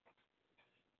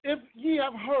 if ye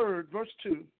have heard, verse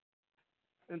 2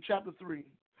 in chapter 3,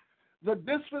 the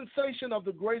dispensation of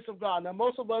the grace of God. Now,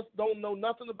 most of us don't know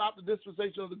nothing about the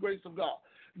dispensation of the grace of God.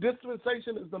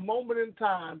 Dispensation is the moment in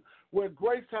time where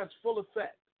grace has full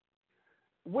effect.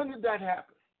 When did that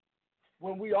happen?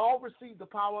 When we all received the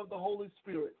power of the Holy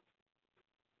Spirit.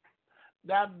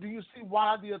 Now, do you see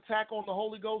why the attack on the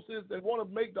Holy Ghost is? They want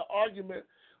to make the argument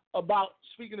about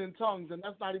speaking in tongues, and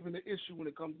that's not even the issue when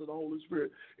it comes to the Holy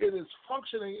Spirit. It is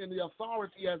functioning in the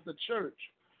authority as the church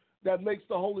that makes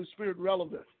the Holy Spirit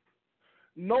relevant.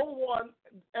 No one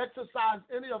exercised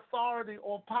any authority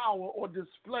or power or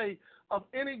display of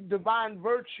any divine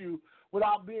virtue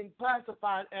without being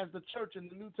classified as the church in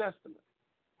the New Testament.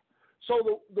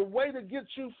 So the way to get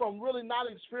you from really not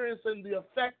experiencing the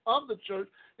effect of the church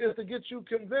is to get you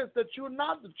convinced that you're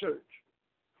not the church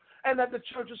and that the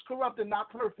church is corrupt and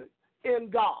not perfect in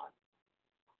God.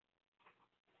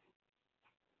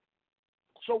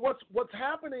 So what's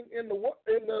happening in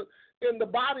the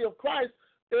body of Christ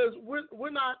is we're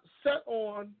not set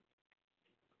on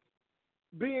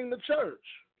being the church.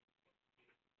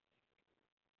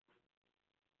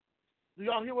 Do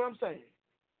y'all hear what I'm saying?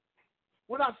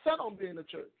 We're not set on being the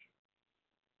church.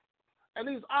 And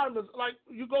these arguments, like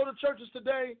you go to churches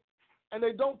today and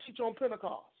they don't teach on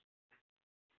Pentecost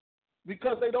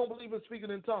because they don't believe in speaking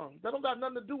in tongues. That don't got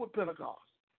nothing to do with Pentecost.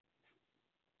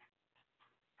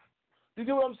 You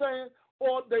get what I'm saying?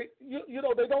 Or they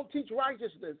don't teach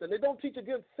righteousness and they don't teach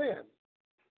against sin.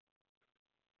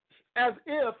 As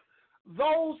if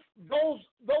those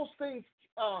things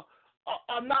are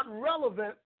not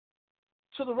relevant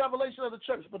to the revelation of the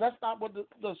church. But that's not what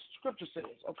the scripture says,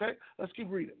 okay? Let's keep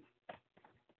reading.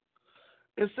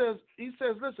 He says,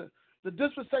 listen, the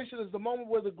dispensation is the moment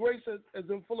where the grace is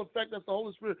in full effect. That's the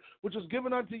Holy Spirit, which is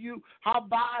given unto you. How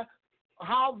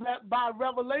that by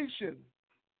revelation.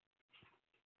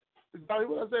 Exactly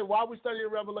what I say. Why are we studying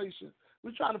Revelation?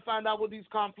 We're trying to find out what these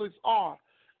conflicts are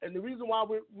And the reason why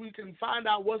we can find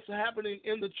out what's happening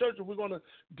in the church, and we're going to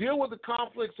deal with the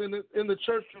conflicts in the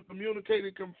church through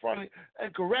communicating, confronting,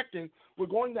 and correcting, we're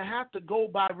going to have to go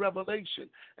by revelation.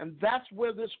 And that's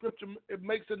where this scripture, it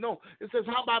makes it known. It says,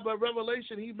 how by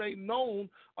revelation he made known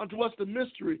unto us the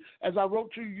mystery, as I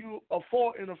wrote to you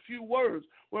afore in a few words,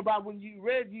 whereby when ye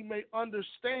read, ye may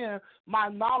understand my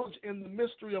knowledge in the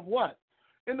mystery of what?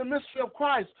 In the mystery of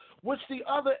Christ, which the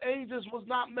other ages was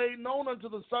not made known unto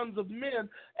the sons of men,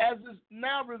 as is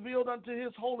now revealed unto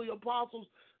his holy apostles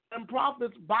and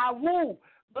prophets by who?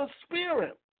 The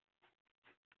Spirit.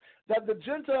 That the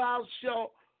Gentiles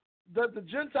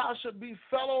should be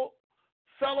fellow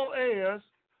heirs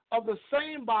of the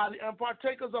same body and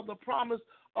partakers of the promise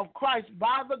of Christ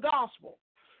by the gospel.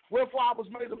 Wherefore I was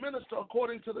made a minister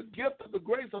according to the gift of the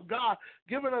grace of God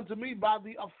given unto me by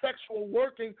the effectual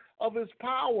working of his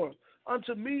power.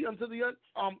 Unto me, unto the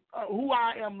who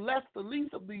I am less the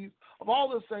least of these, of all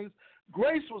the saints,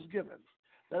 grace was given,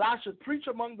 that I should preach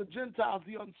among the Gentiles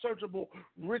the unsearchable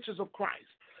riches of Christ.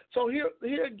 So here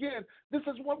again, this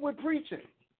is what we're preaching.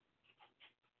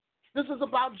 This is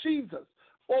about Jesus.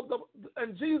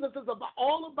 And Jesus is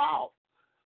all about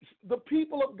the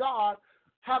people of God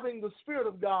having the Spirit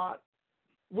of God,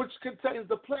 which contains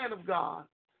the plan of God,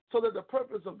 so that the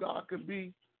purpose of God can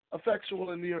be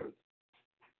effectual in the earth.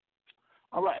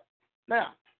 All right. Now,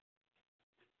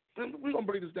 we're going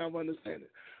to break this down for understanding.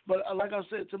 But like I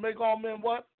said, to make all men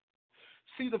what?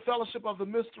 See the fellowship of the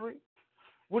mystery,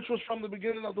 which was from the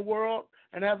beginning of the world,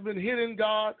 and has been hid in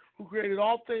God, who created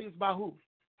all things by who?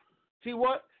 See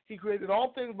what? He created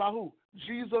all things by who?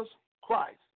 Jesus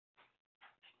Christ.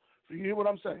 So you hear what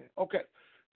I'm saying? Okay.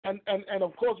 And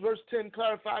of course, verse 10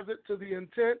 clarifies it to the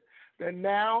intent that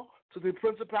now to the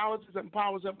principalities and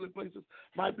powers of heavenly places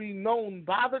might be known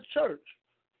by the church.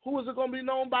 Who is it going to be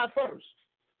known by first?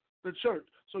 The church.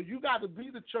 So you got to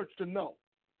be the church to know.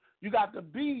 You got to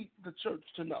be the church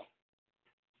to know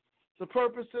the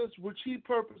purposes which he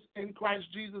purposed in Christ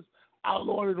Jesus our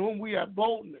Lord, in whom we have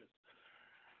boldness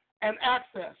and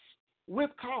access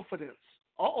with confidence.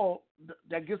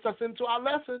 That gets us into our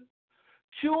lesson.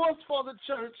 Cures for the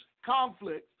church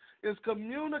conflict is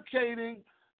communicating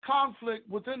conflict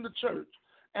within the church.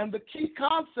 And the key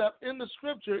concept in the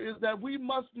scripture is that we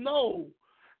must know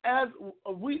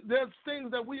there's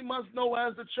things that we must know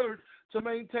as the church to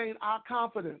maintain our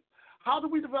confidence. How do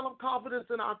we develop confidence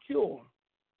in our cure?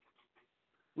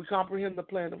 We comprehend the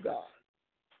plan of God.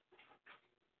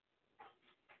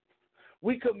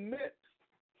 We commit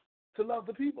to love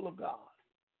the people of God.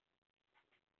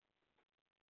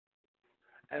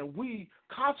 And we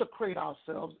consecrate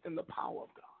ourselves in the power of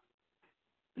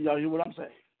God. Y'all hear what I'm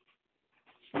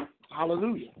saying?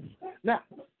 Hallelujah. Now,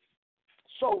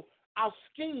 so our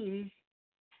scheme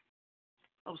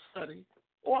of study,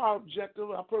 or our objective,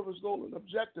 our purpose, goal, and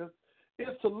objective, is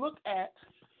to look at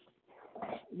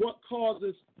what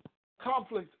causes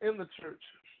conflict in the church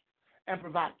and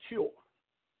provide cure.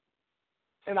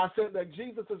 And I said that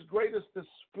Jesus' greatest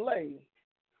display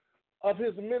of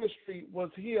his ministry was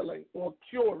healing or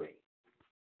curing.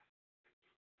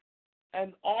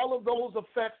 And all of those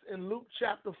effects in Luke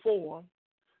chapter 4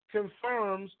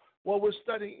 confirms what we're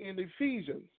studying in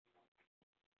Ephesians.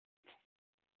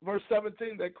 Verse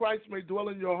 17, that Christ may dwell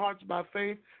in your hearts by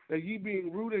faith, that ye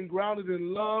being rooted and grounded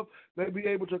in love may be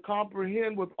able to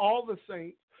comprehend with all the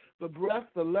saints the breadth,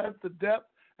 the length, the depth,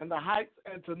 and the height,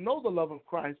 and to know the love of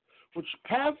Christ, which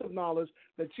passeth knowledge,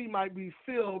 that ye might be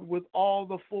filled with all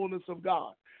the fullness of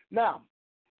God. Now,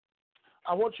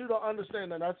 I want you to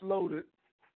understand that that's loaded,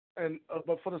 and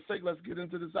but for the sake, let's get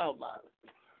into this outline.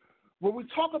 When we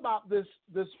talk about this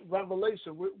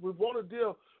revelation, we want to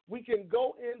deal. We can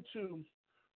go into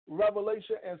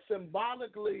revelation and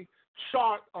symbolically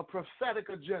chart a prophetic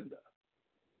agenda.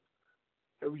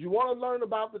 If you want to learn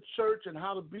about the church and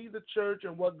how to be the church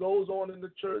and what goes on in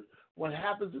the church, what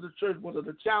happens in the church, what are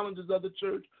the challenges of the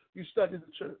church, you study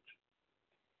the church.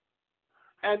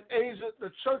 And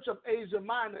the Church of Asia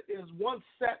Minor is one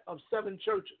set of 7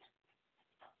 churches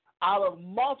out of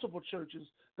multiple churches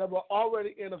that were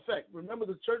already in effect. Remember,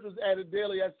 the church was added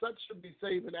daily as such should be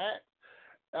saved in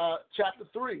Acts chapter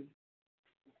 3.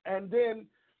 And then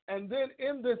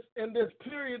in this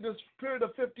period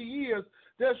of 50 years,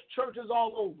 there's churches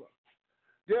all over.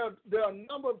 There are a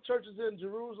number of churches in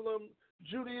Jerusalem,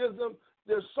 Judaism.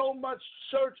 There's so much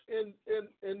church in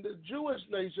the Jewish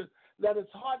nation that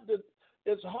it's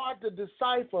hard to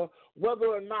decipher whether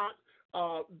or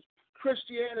not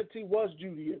Christianity was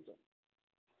Judaism.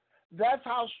 That's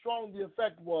how strong the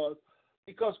effect was,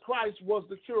 because Christ was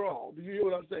the cure-all. Do you hear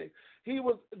what I'm saying? There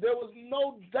was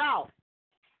no doubt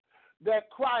that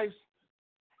Christ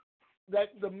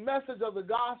that the message of the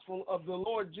gospel of the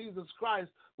Lord Jesus Christ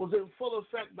was in full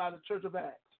effect by the church of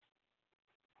Acts.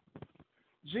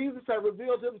 Jesus had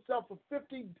revealed himself for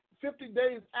 50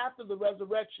 days after the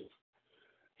resurrection,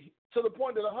 to the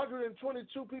point that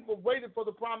 122 people waited for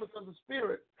the promise of the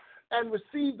Spirit and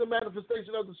received the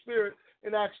manifestation of the Spirit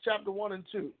in Acts chapter 1 and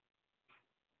 2.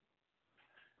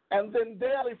 And then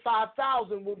daily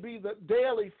 5,000 will be the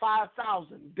daily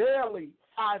 5,000, daily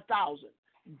 5,000,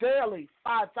 daily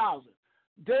 5,000,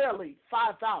 daily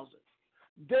 5,000,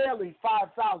 daily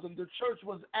 5,000. The church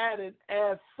was added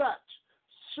as such,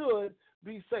 should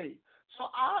be saved. So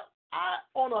I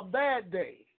on a bad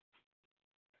day,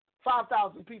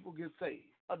 5,000 people get saved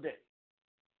a day.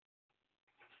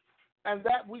 And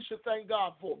that we should thank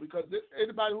God for, because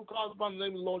anybody who calls upon the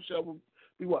name of the Lord shall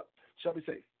be what? Shall be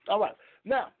saved. All right.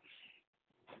 Now,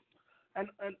 and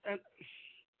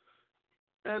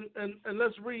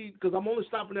let's read, because I'm only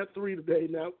stopping at 3 today.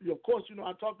 Now, of course,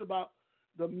 I talked about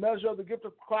the measure of the gift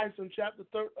of Christ in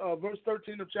verse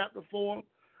 13 of chapter 4.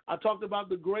 I talked about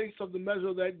the grace of the measure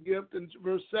of that gift in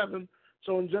verse 7.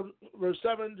 So in verse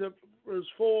 7 to verse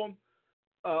 4,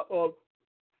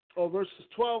 or verses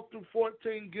 12 through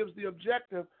 14 gives the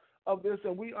objective of this,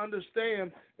 and we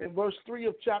understand in verse 3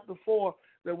 of chapter 4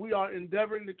 that we are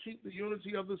endeavoring to keep the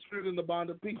unity of the Spirit in the bond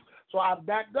of peace. So I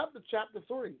backed up to chapter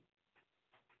 3.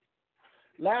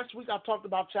 Last week I talked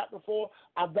about chapter 4.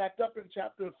 I backed up in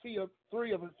chapter 3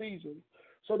 of Ephesians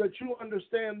so that you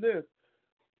understand this.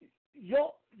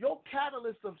 Your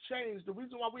catalyst of change, the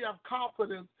reason why we have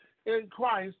confidence in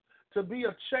Christ to be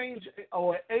a change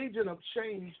or an agent of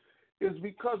change, is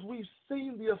because we've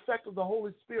seen the effect of the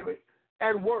Holy Spirit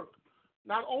at work,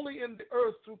 not only in the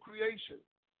earth through creation,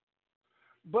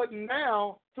 but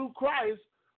now through Christ,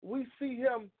 we see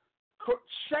him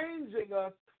changing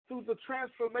us through the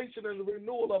transformation and the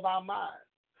renewal of our minds.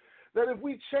 That if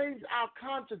we change our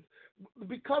conscience,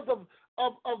 because of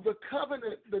the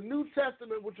covenant, the New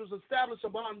Testament, which was established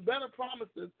upon better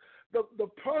promises, the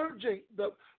purging,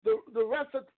 the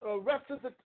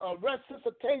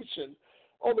resuscitation,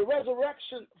 or the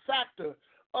resurrection factor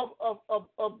of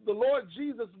the Lord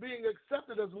Jesus being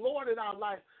accepted as Lord in our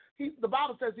life, the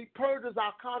Bible says he purges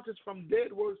our conscience from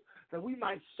dead works that we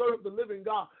might serve the living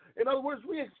God. In other words,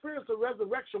 we experience a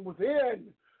resurrection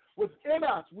within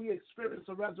us. We experience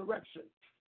a resurrection.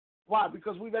 Why?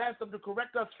 Because we've asked him to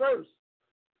correct us first.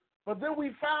 But then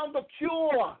we found the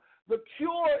cure. The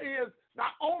cure is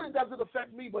not only does it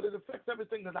affect me, but it affects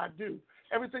everything that I do,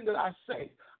 everything that I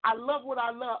say. I love what I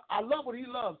love. I love what he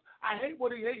loves. I hate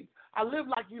what he hates. I live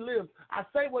like he lives. I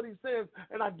say what he says,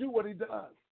 and I do what he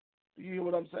does. Do you hear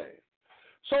what I'm saying?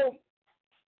 So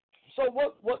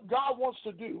what God wants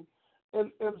to do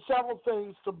in several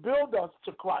things to build us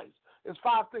to Christ is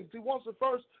 5 things. He wants to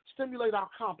first stimulate our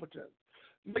competence,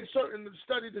 make certain to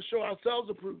study to show ourselves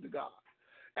approved to God.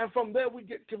 And from there we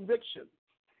get conviction.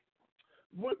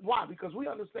 Why? Because we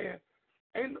understand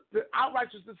our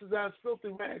righteousness is as filthy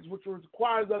rags, which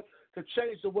requires us to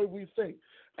change the way we think.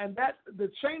 And that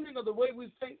the changing of the way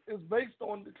we think is based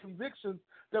on the convictions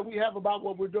that we have about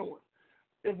what we're doing.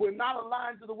 If we're not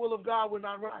aligned to the will of God, we're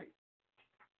not right.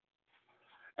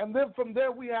 And then from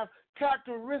there we have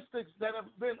characteristics that have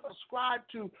been ascribed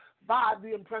to by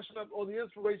the impression of or the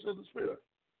inspiration of the Spirit.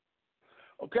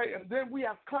 Okay, and then we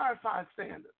have clarified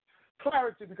standards.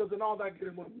 Clarity, because in all that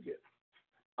getting, what do we get?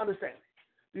 Understanding.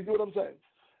 Do you get what I'm saying?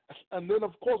 And then,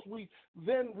 of course, we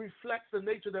then reflect the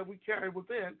nature that we carry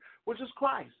within, which is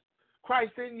Christ.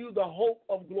 Christ in you, the hope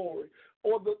of glory.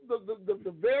 Or the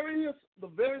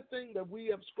very thing that we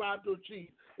have strived to achieve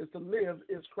is to live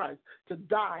is Christ. To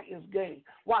die is gain.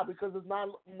 Why? Because it's not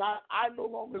I no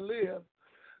longer live,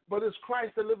 but it's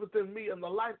Christ that liveth in me. And the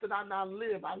life that I now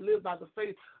live, I live by the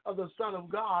faith of the Son of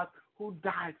God who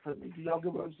died for me. Do y'all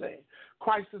get what I'm saying?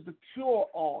 Christ is the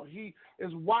cure-all. He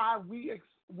is why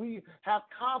we have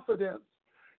confidence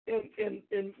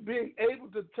in being able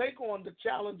to take on the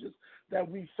challenges that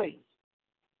we face.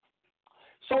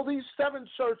 So these seven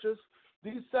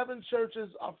churches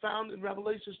are found in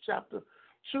Revelation chapter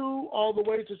 2 all the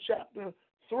way to chapter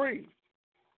 3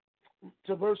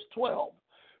 to verse 12.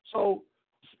 So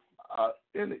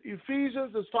in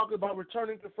Ephesians, it's talking about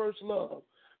returning to first love.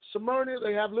 Smyrna,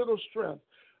 they have little strength.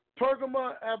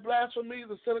 Pergamum have blasphemy,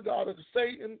 the synagogue of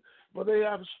Satan, but they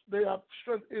have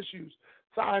strength issues.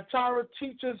 Thyatira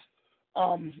teaches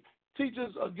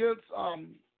against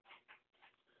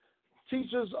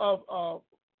teachers of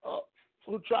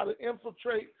who try to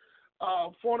infiltrate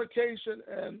fornication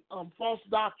and false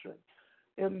doctrine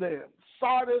in there.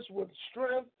 Sardis with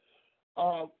strength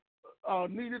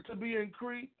needed to be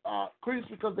increased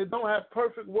because they don't have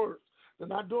perfect works. They're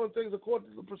not doing things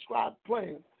according to the prescribed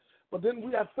plan. But then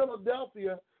we have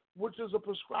Philadelphia, which is a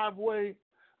prescribed way,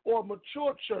 or a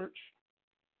mature church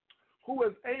who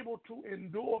is able to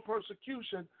endure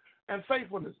persecution and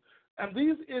faithfulness. And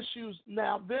these issues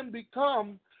now then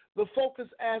become the focus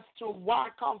as to why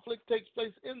conflict takes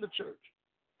place in the church.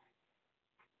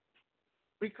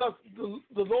 Because the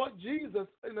Lord Jesus,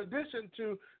 in addition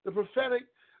to the prophetic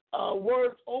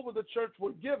words over the church,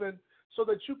 were given so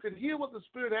that you could hear what the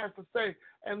Spirit has to say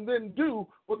and then do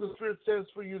what the Spirit says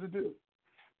for you to do.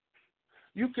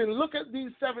 You can look at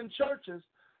these 7 churches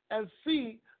and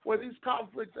see where these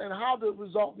conflicts and how to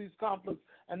resolve these conflicts.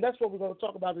 And that's what we're going to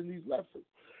talk about in these lessons.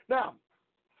 Now,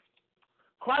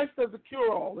 Christ as a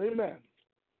cure-all, amen.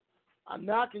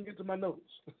 Now I can get to my notes.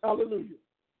 Hallelujah.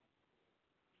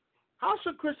 How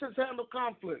should Christians handle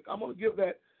conflict? I'm going to give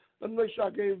that. Let me make sure I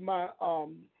gave my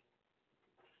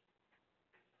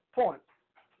point.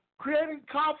 Creating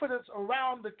confidence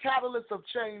around the catalyst of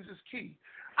change is key.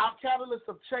 Our catalyst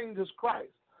of change is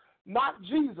Christ, not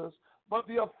Jesus, but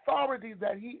the authority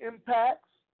that he impacts,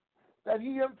 that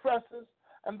he impresses,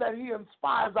 and that he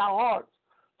inspires our hearts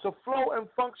to flow and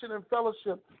function in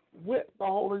fellowship with the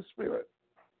Holy Spirit.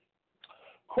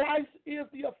 Christ is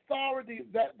the authority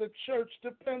that the church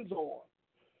depends on.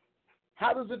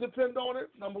 How does it depend on it?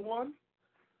 Number one,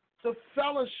 to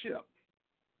fellowship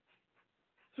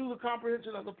through the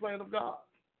comprehension of the plan of God.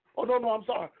 Oh, no, I'm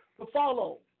sorry. To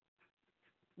follow.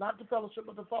 Not to fellowship,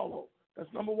 but to follow.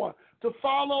 That's number one. To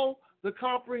follow the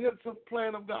comprehensive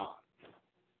plan of God.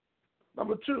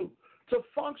 Number two, to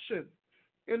function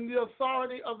in the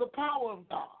authority of the power of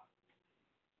God.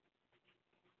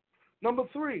 Number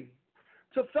three,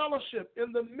 to fellowship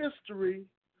in the mystery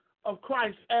of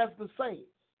Christ as the saints.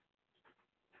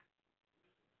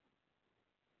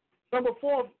 Number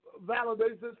four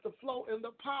validates this, to flow in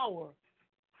the power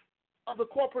of the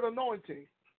corporate anointing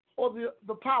or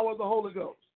the power of the Holy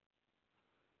Ghost.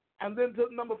 And then to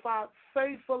number five,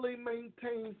 faithfully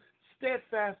maintain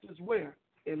steadfastness where?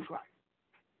 In Christ.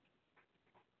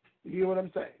 You hear what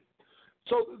I'm saying?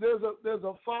 So there's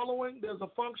a following, there's a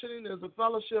functioning, there's a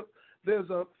fellowship, there's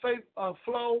a faith, a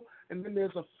flow, and then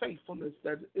there's a faithfulness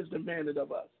that is demanded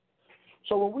of us.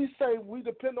 So when we say we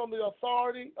depend on the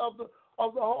authority of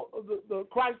the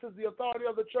Christ is the authority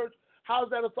of the church, how is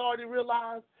that authority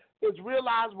realized? It's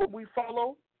realized when we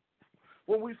follow,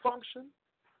 when we function,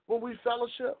 when we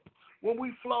fellowship, when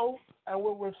we flow, and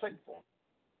when we're faithful.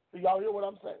 Do y'all hear what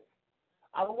I'm saying?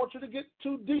 I don't want you to get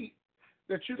too deep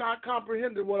that you're not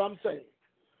comprehending what I'm saying,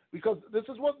 because this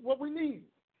is what we need.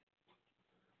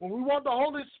 When we want the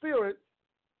Holy Spirit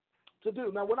to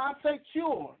do. Now, when I say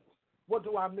cure, what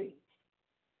do I mean?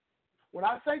 When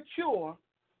I say cure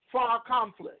for our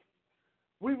conflict,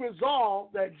 we resolve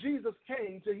that Jesus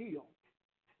came to heal.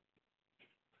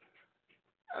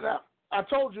 And I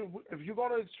told you, if you're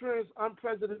going to experience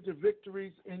unprecedented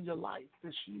victories in your life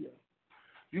this year,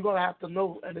 you're going to have to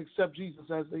know and accept Jesus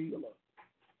as the healer.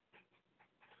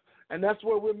 And that's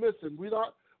what we're missing.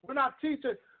 We're not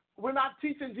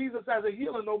teaching Jesus as a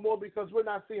healer no more because we're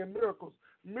not seeing miracles.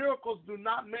 Miracles do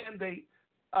not mandate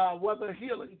whether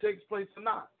healing takes place or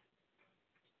not.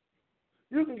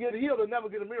 You can get healed and never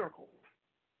get a miracle.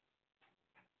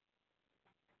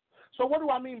 So what do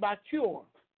I mean by cure?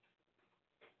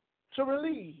 To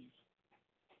relieve,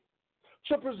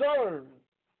 to preserve,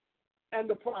 and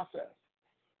the process.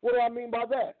 What do I mean by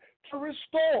that? To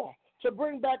restore, to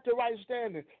bring back to right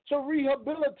standing, to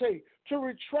rehabilitate, to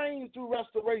retrain through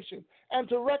restoration, and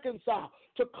to reconcile,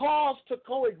 to cause to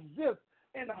coexist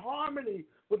in harmony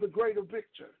with the greater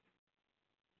picture.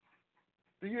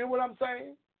 Do you hear what I'm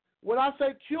saying? When I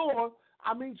say cure,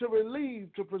 I mean to relieve,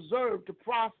 to preserve, to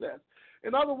process.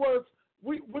 In other words,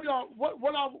 what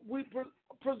are we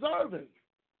preserving?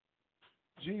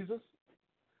 Jesus,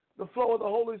 the flow of the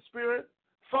Holy Spirit,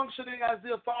 functioning as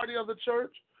the authority of the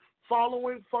church,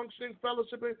 following, functioning,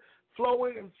 fellowshipping,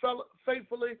 flowing, and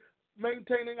faithfully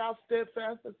maintaining our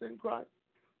steadfastness in Christ.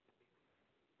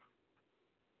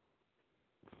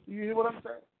 You hear what I'm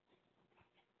saying?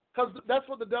 Because that's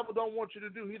what the devil don't want you to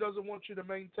do. He doesn't want you to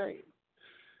maintain.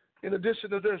 In addition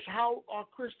to this, how are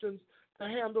Christians to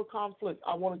handle conflict?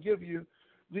 I want to give you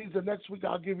these, and next week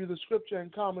I'll give you the scripture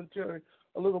and commentary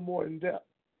a little more in depth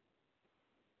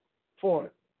for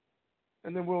it.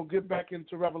 And then we'll get back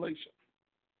into Revelation.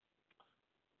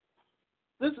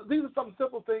 These are some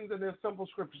simple things, and they're simple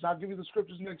scriptures. I'll give you the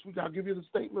scriptures next week. I'll give you the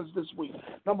statements this week.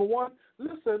 Number one,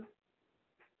 listen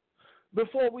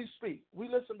before we speak. We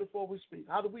listen before we speak.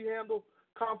 How do we handle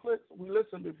conflict? We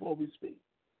listen before we speak.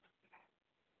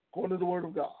 According to the word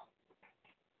of God.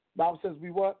 The Bible says be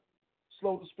what?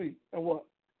 Slow to speak. And what?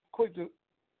 Quick to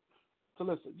to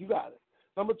listen. You got it.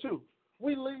 Number 2,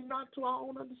 we lean not to our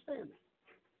own understanding.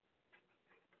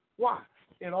 Why?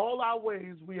 In all our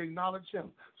ways, we acknowledge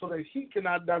him so that he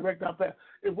cannot direct our path.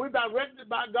 If we're directed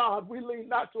by God, we lean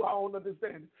not to our own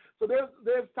understanding. So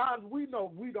there's times we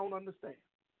know we don't understand.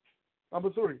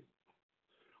 Number 3,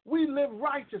 we live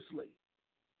righteously.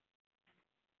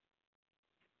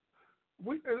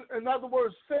 In other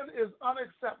words, sin is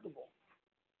unacceptable.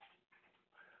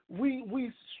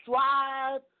 We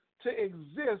strive to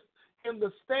exist in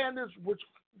the standards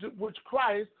which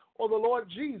Christ or the Lord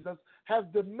Jesus has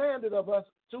demanded of us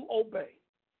to obey.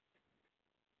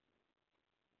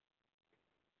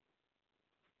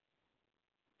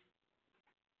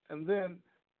 And then,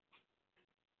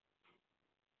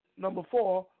 number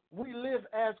 4, we live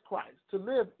as Christ. To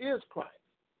live is Christ.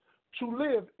 To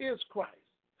live is Christ.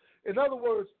 In other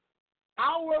words,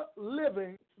 our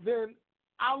living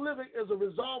is a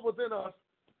resolve within us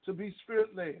to be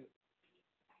spirit-led.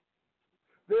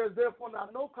 There is therefore now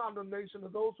no condemnation to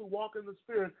those who walk in the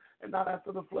Spirit and not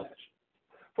after the flesh.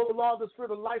 For the law of the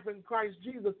Spirit of life in Christ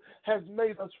Jesus has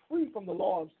made us free from the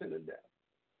law of sin and death.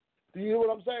 Do you hear what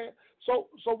I'm saying? So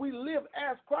we live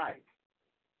as Christ.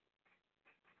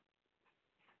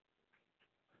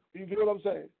 You get what I'm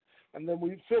saying? And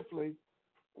then fifthly,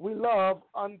 we love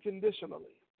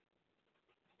unconditionally.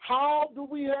 How do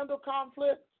we handle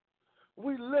conflict?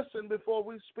 We listen before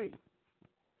we speak.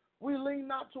 We lean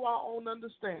not to our own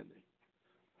understanding.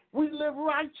 We live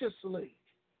righteously.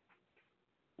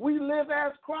 We live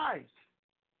as Christ.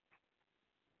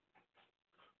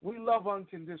 We love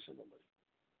unconditionally.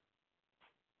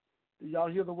 Do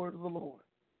y'all hear the word of the Lord?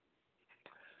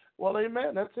 Well,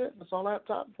 amen. That's it. That's all I have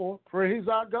time for. Praise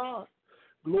our God.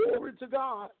 Glory to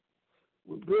God.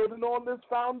 We're building on this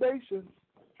foundation,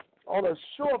 on a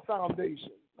sure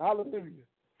foundation. Hallelujah.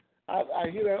 I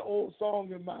hear that old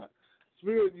song in my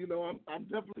spirit. You know, I'm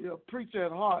definitely a preacher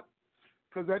at heart,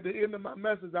 because at the end of my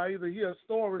message, I either hear a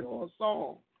story or a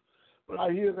song. But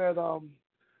I hear that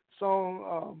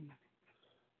song,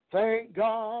 thank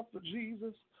God for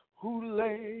Jesus who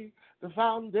laid the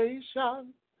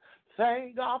foundation.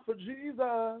 Thank God for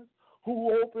Jesus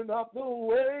who opened up the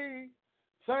way.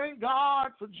 Thank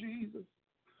God for Jesus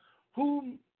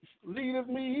who leadeth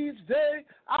me each day.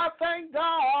 I thank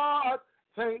God,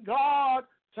 thank God,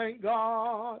 thank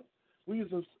God. We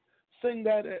used to sing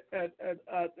that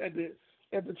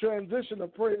at the transition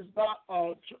of praise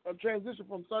God, transition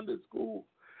from Sunday school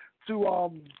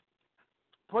to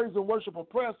praise and worship or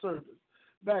prayer service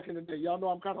back in the day. Y'all know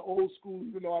I'm kind of old school,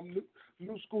 even though I'm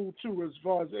new school too as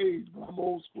far as age, but I'm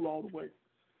old school all the way.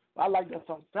 I like that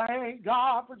song. Thank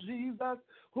God for Jesus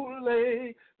who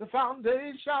laid the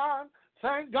foundation.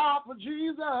 Thank God for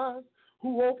Jesus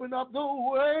who opened up the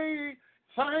way.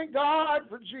 Thank God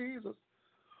for Jesus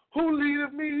who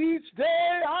leadeth me each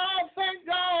day. Oh, thank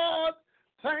God,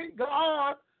 thank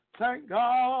God, thank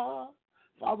God.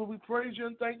 Father, we praise you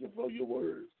and thank you for your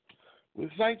word. We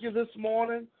thank you this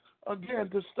morning again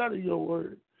to study your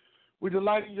word. We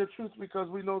delight in your truth because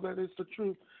we know that it's the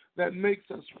truth that makes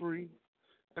us free.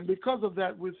 And because of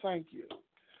that, we thank you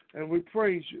and we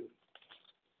praise you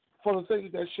for the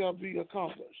things that shall be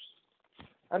accomplished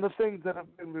and the things that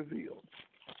have been revealed.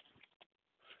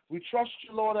 We trust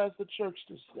you, Lord, as the church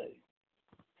this day.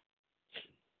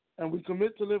 And we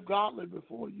commit to live godly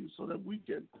before you so that we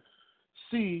can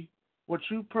see what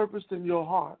you purposed in your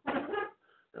heart,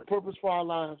 the purpose for our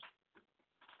lives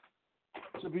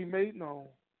to be made known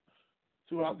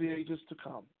throughout the ages to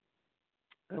come.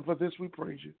 And for this we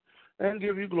praise you and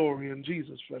give you glory in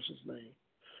Jesus' precious name.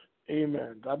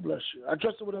 Amen. God bless you. I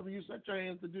trust that whatever you set your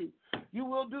hands to do, you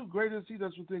will do. Greater is he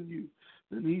that's within you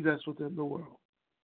than he that's within the world.